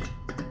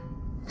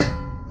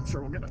 I'm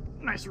sure we'll get a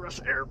nice rush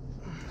of air.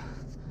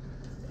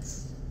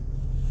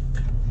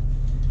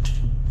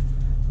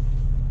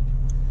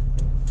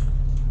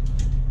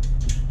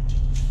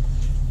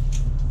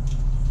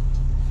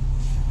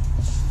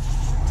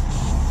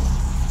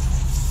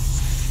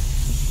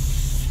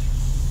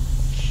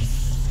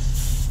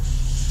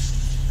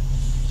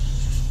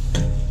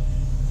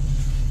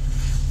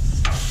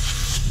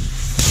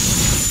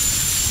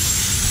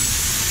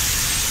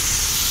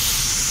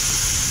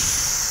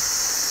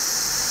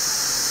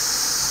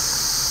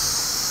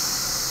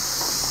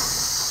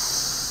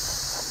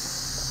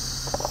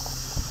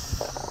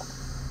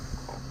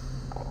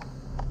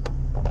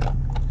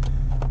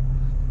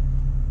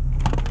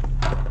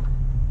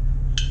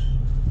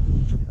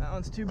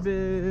 Too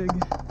big.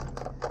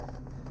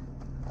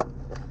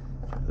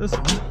 This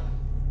one.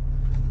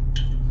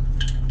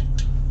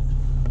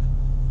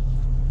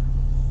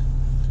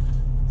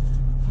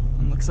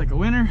 Looks like a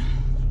winner.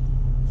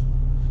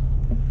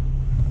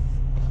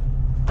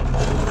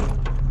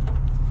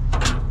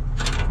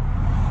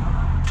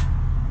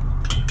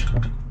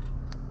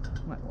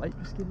 My light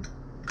just getting.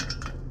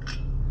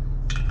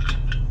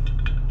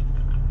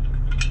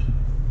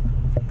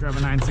 Grab a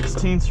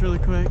 9/16 really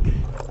quick.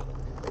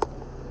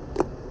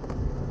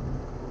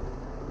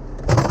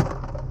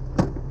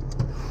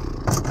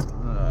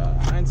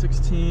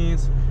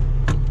 9/16,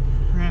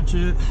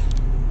 ratchet.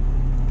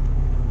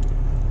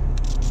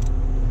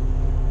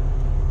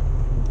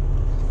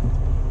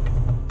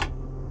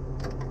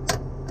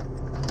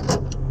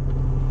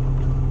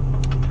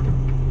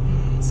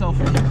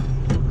 Selfie.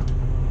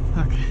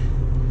 Okay.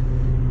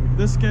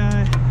 This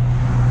guy.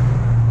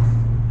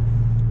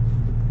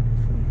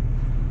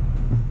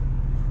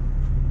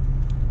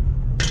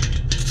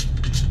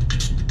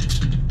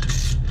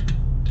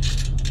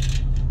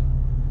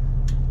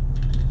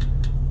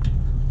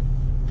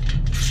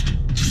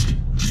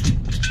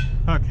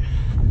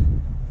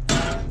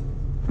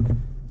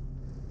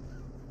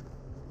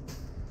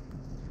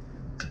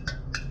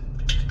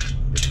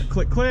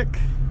 click.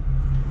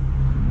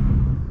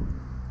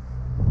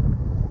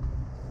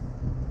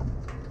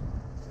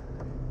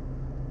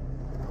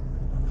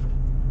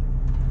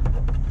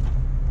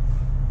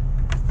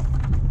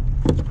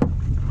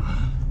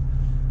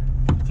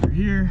 Through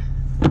here.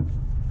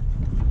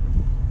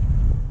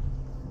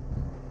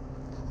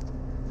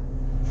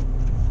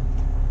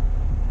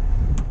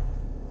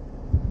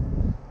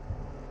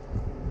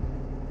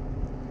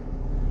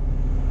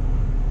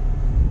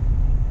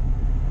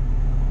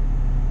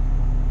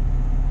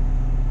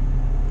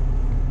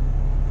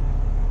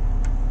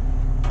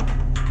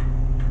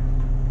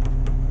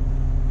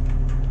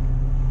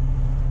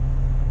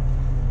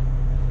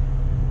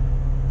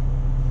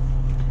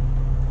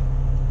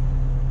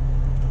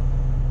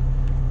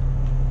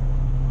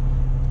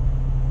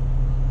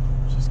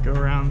 Go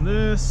around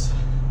this,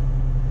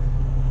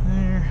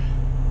 there,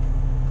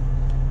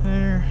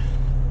 there,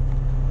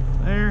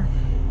 there.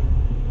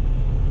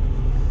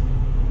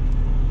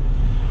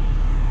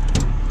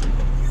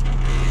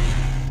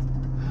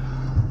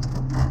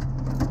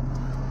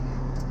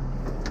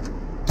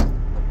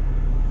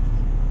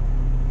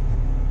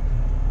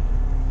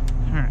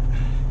 All right,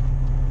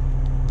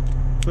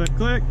 click,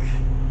 click,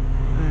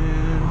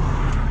 and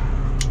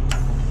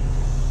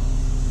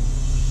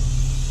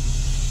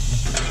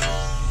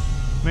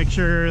make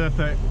sure that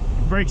the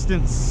brakes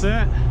didn't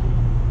set.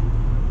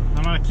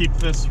 I'm gonna keep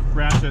this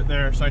ratchet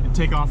there so I can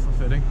take off the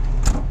fitting.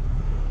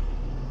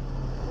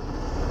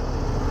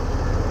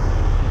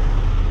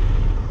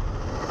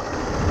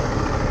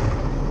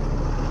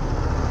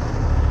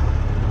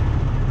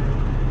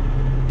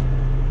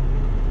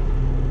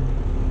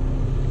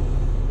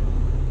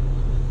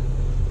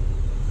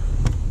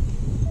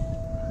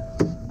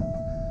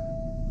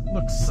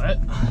 Looks set.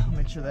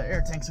 Make sure the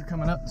air tanks are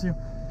coming up too.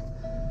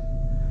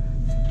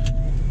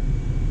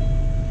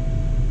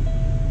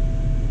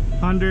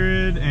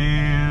 100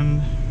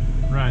 and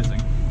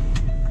rising.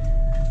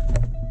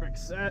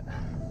 Brakes set,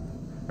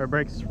 or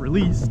brakes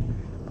released.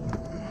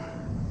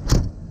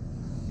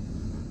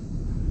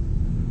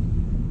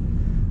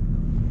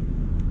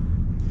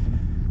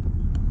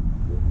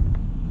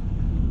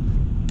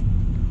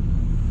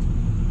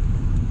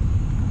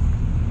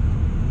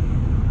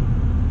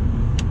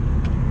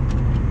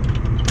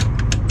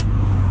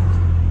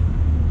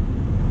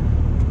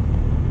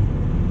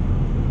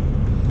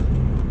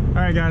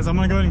 Alright guys, I'm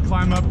gonna go ahead and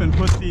climb up and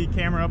put the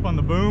camera up on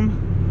the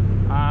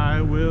boom.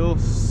 I will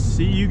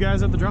see you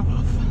guys at the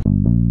drop-off.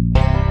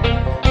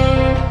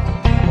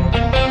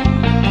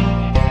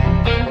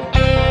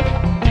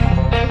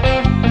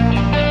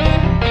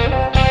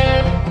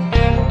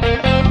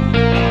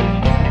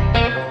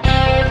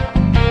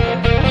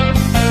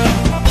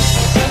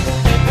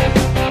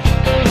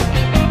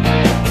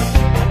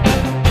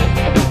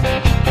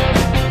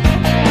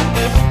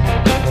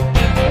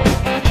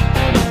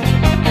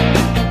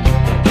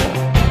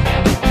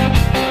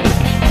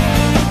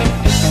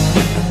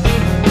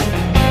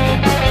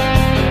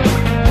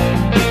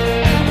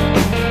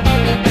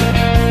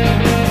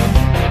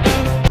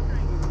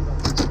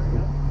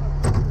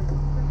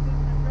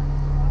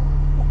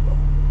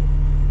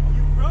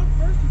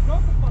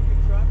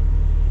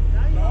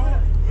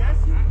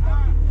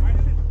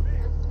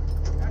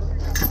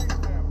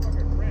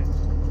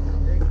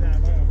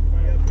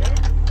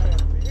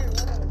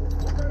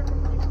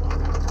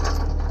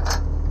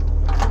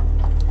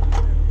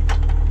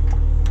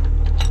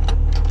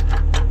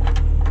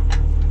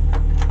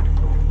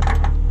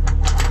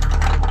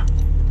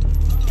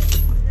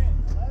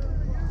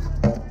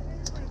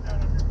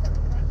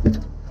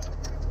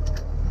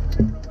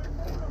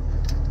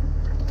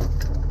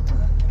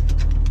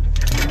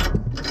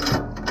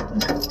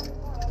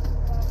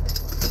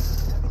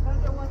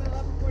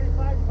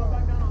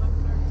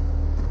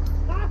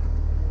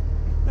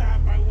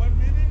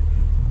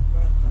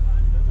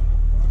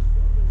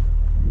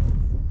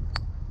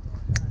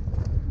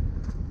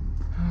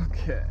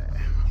 Okay.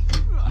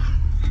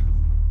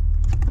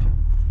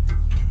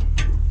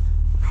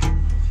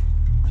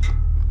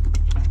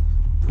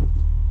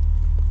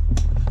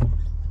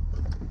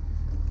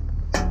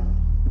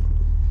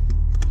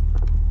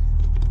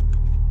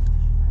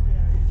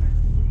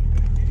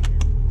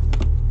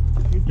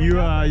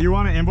 You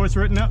want an invoice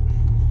written up?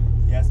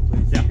 Yes,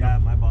 please. Yeah. Yeah,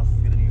 my boss is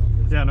gonna need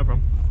one. Yeah, no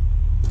problem.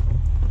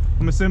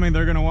 I'm assuming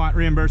they're gonna want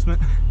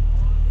reimbursement.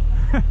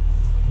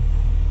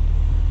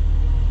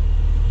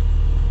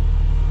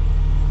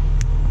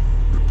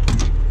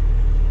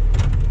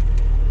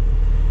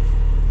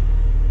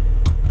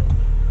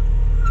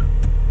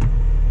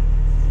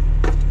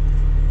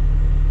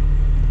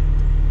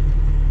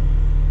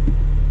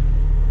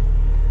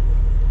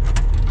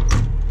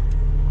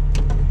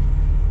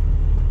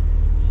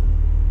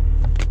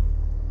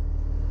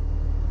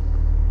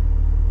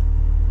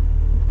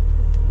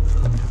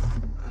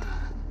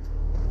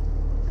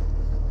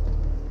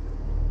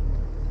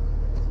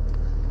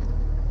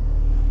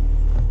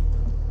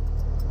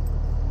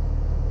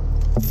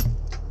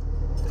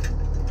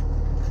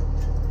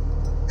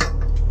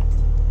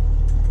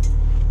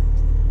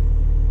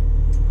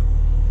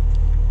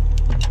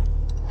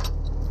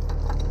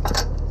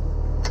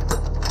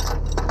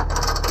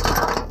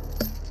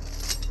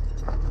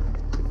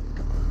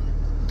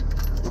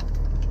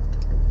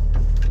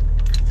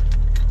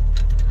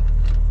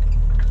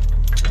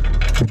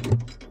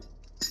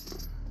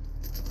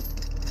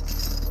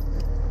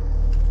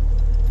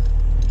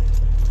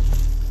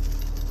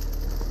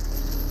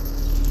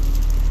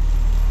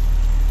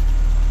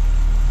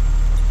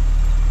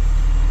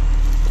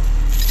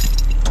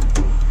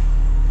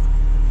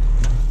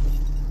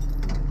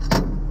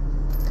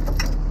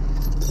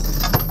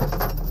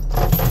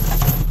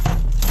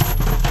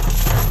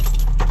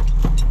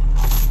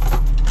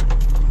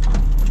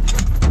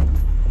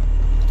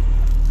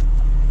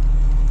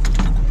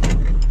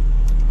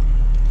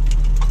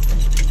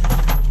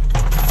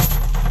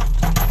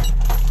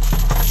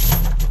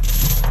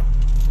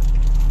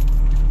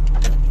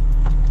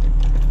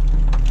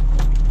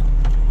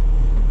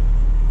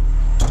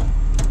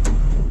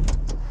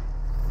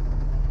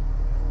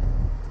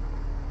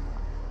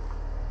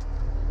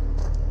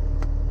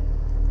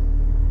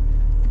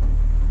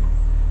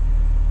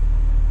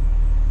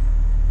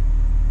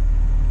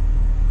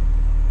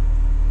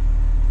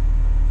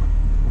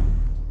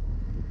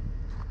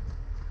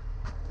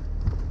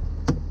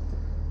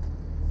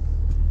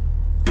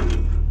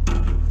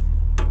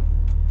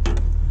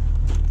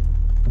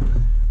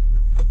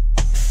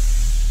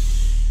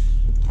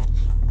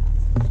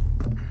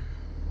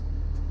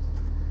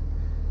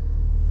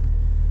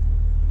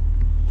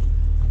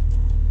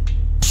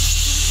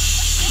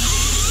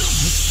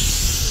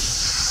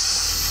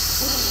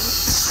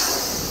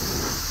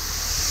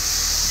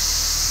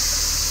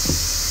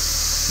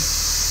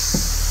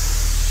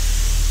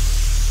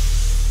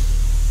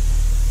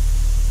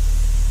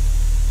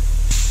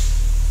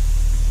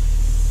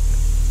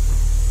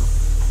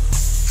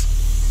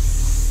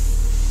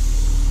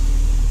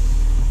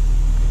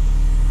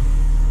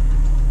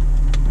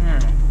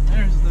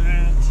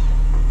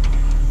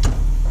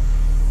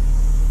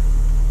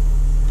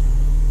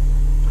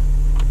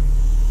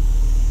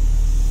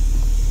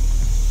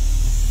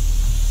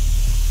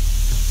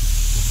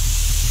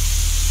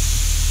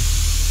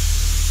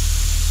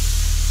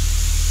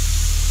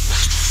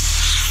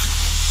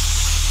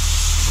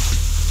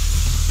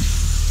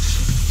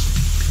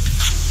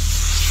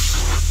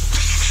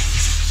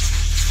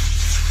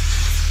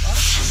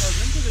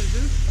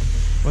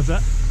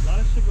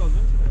 shit goes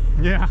into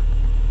that. Yeah.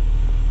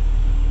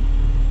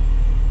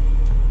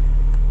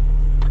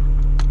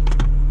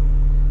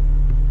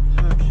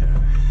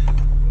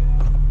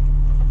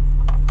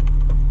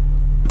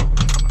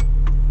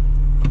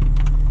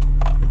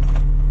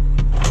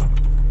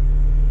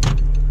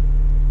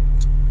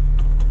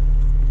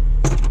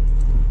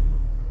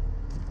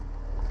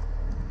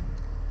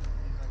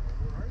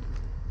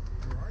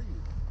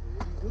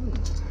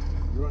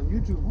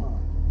 YouTube,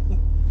 huh?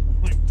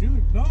 Like,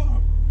 dude, no,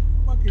 I'm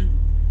fucking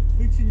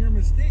fixing your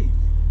mistake.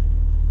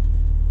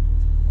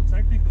 Well,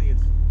 technically,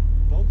 it's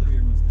both of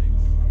your mistakes.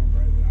 No, I don't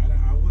drive it.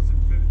 I wasn't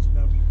finished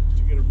enough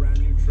to get a brand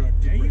new truck.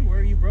 Yeah, you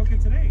were. You broke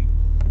it today.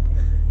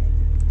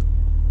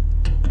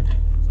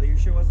 So your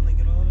shit wasn't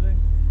leaking oil today?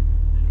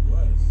 It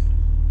was.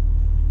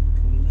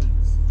 20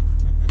 minutes.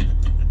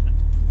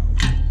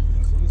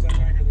 As soon as I got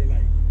here, they're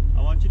like,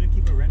 I want you to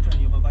keep a wrench on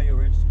you. I'm gonna buy you a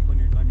wrench to keep on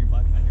your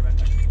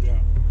backpack. yeah.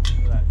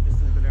 So that this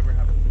if it ever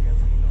happens again,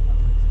 so you know how to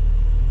fix it.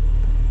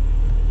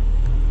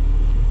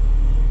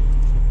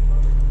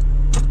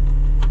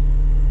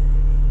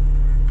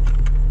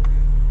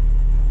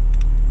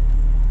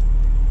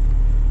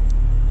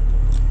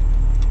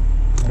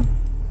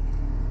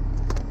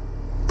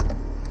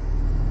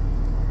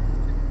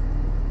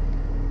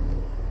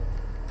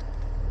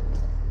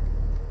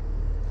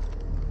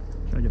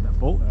 Trying to get that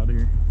bolt out of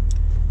here.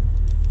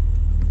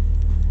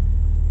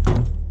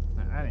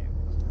 Nah, that ain't.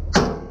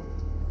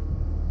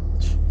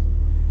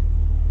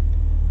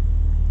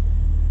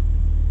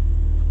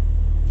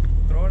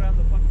 Throw it on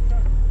the fucking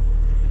truck.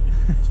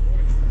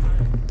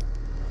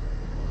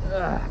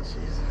 Ah,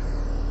 jeez.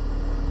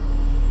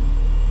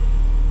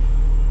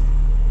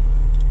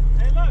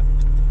 Hey, look.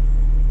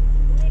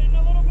 Throw it in a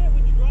little bit.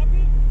 When you drop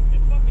it,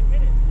 and fucking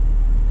hit it.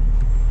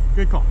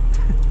 Good call.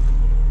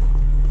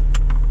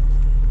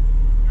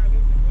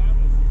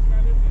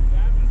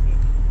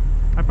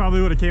 I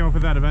probably would have came up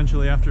with that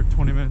eventually after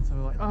 20 minutes. I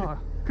was like, oh,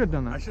 could have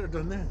done I that. should have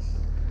done this.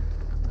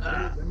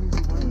 That means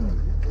you wanted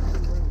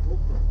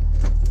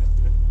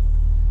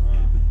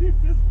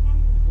to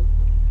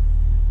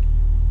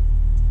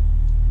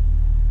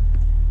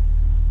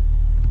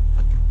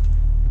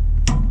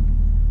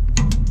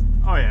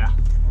Oh yeah,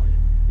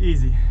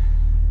 easy.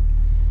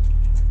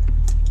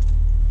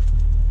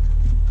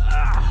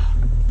 Ah.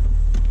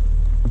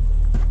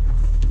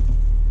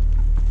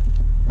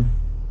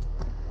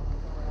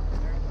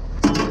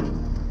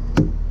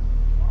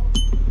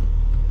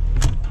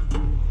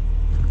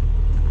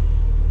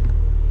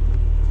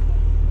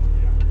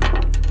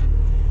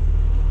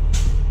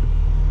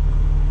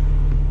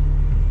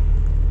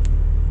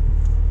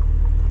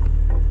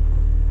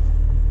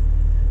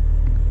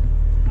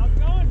 How's it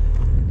going?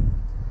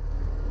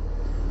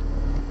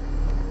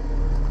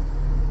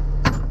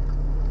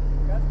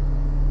 Got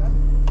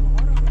some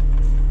water on it.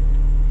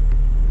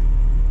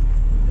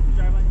 This is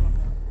drive line you want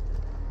that?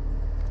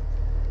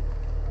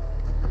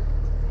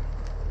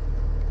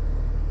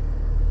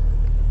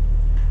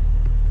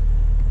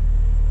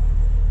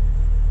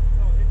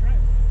 Oh, it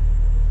drives.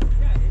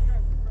 Yeah, it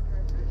drives.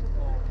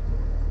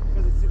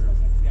 Because it's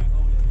 6x6? Yeah.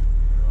 Oh,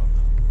 yeah.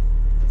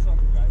 That's all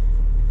for driving.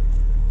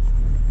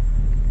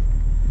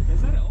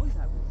 Is that it always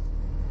happens?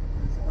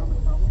 Is it not a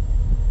problem?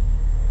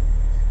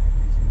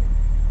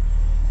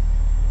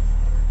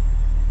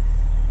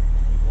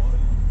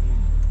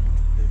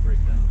 They break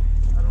down.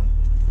 I don't.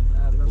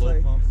 They That's blow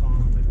like, pumps on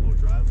them. They blow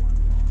drive lines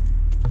on them.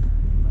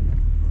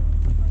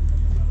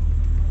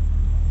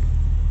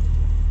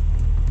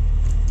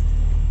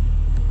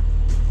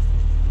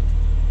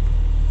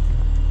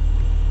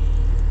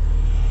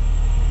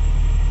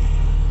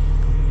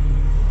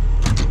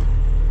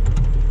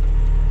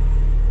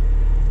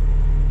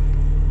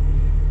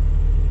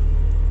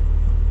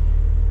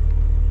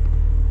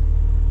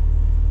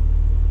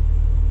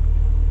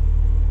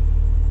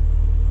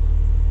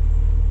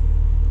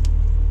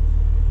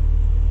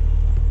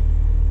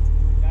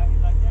 yeah,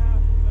 he's like, yeah,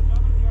 the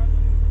driving the yard,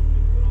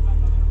 and we'll go back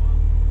on there tomorrow.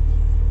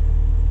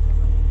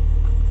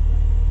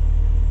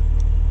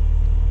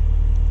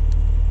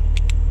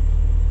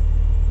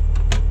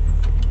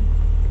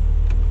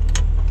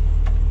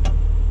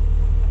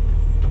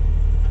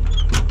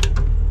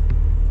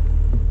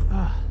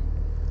 Ah.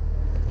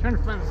 Trying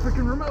to find the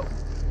freaking remote.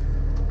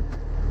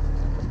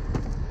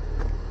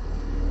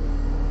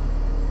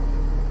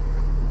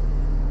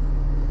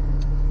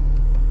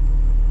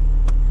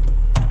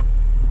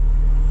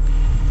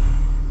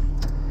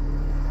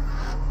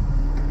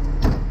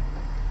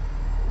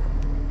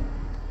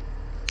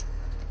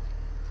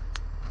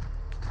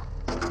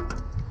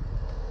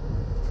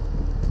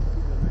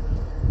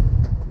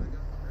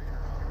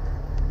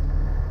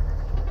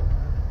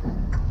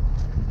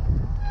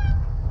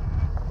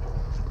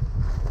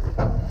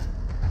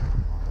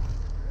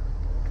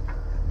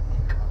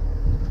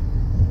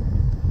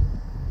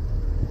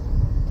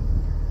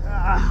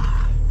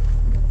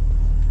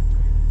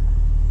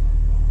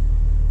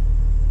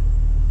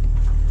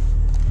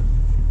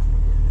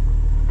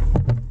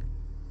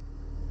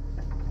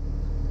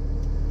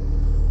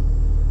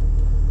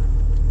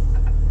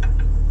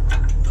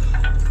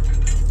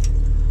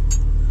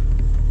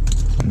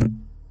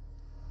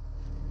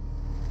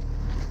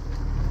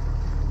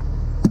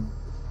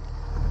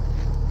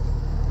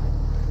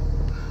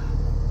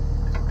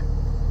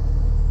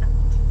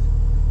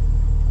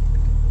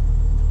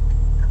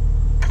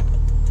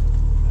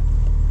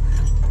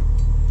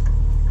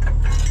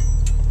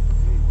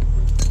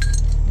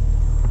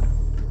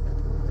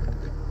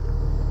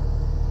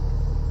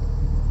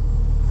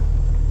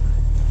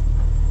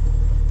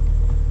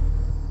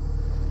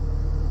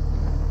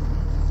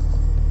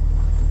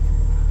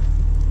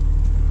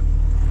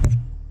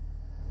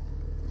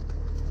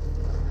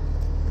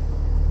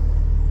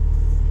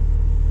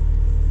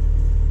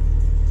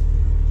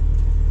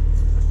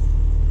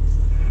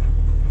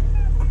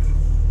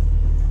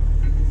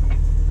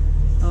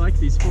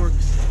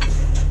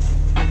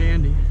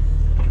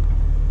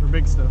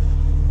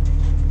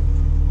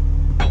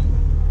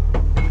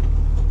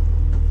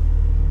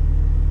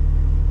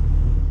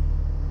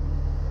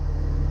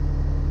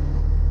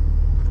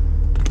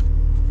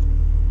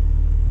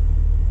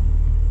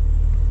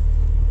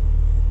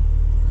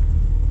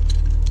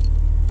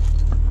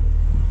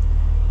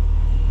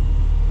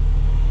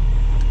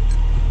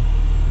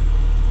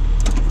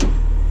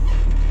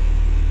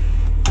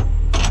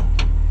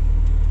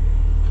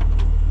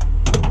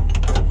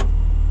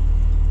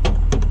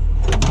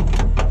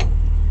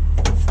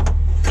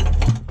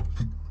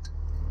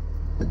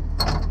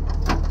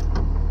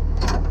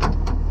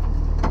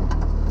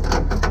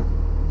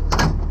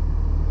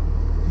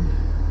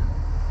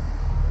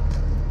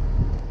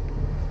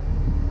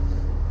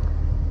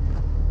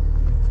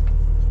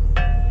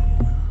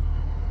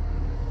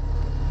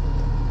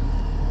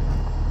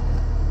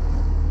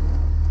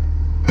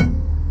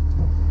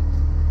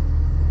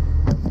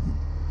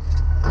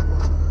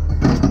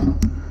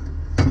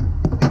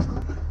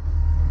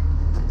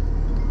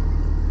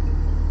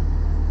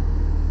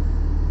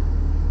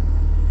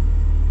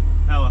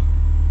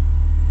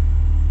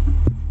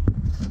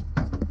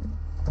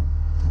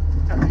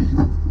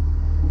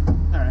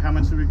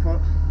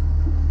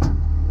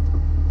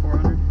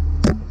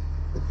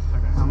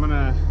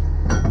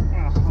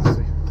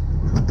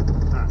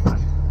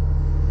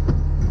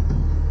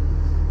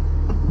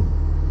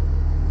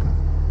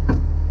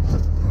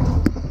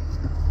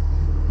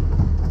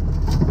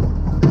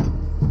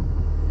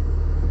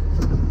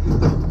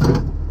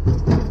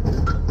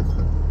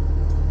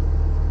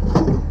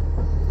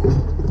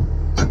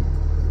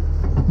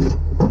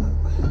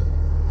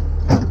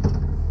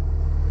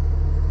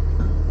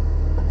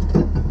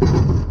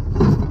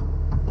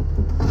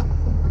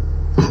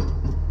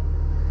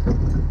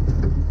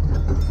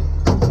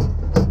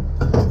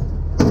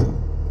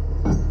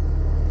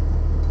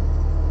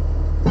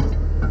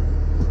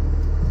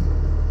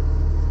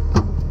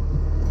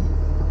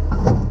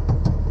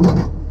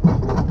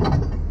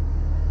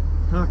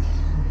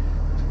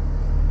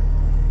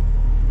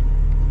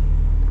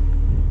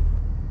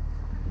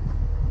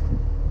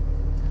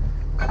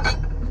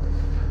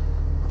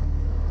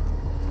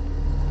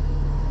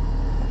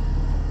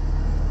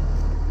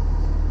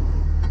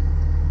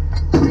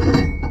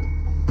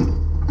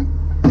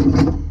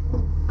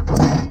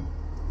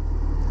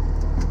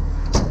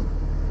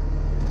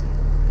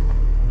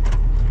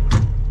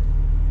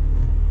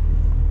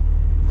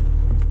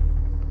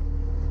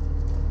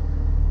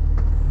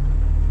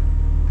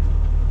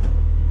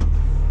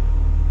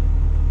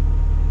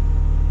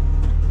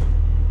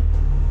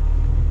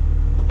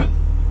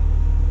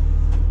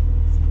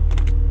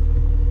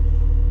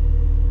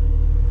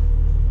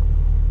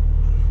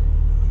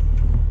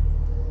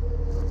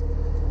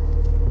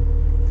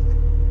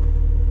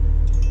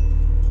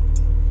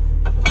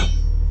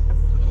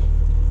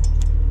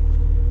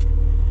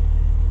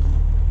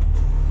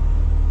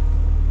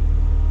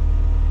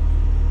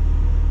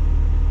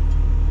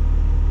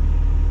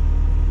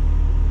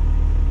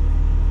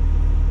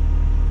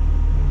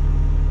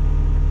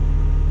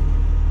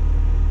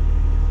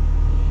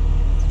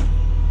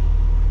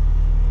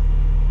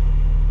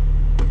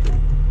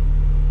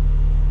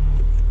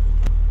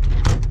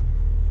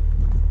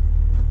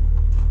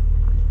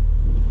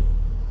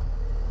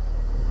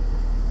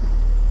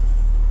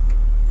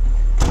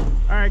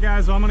 right,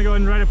 guys, well, I'm gonna go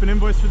ahead and write up an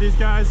invoice for these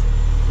guys.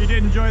 If you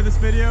did enjoy this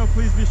video,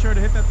 please be sure to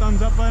hit that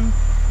thumbs up button.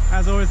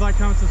 As always, like,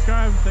 comment,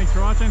 subscribe. Thanks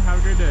for watching. Have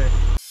a great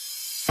day.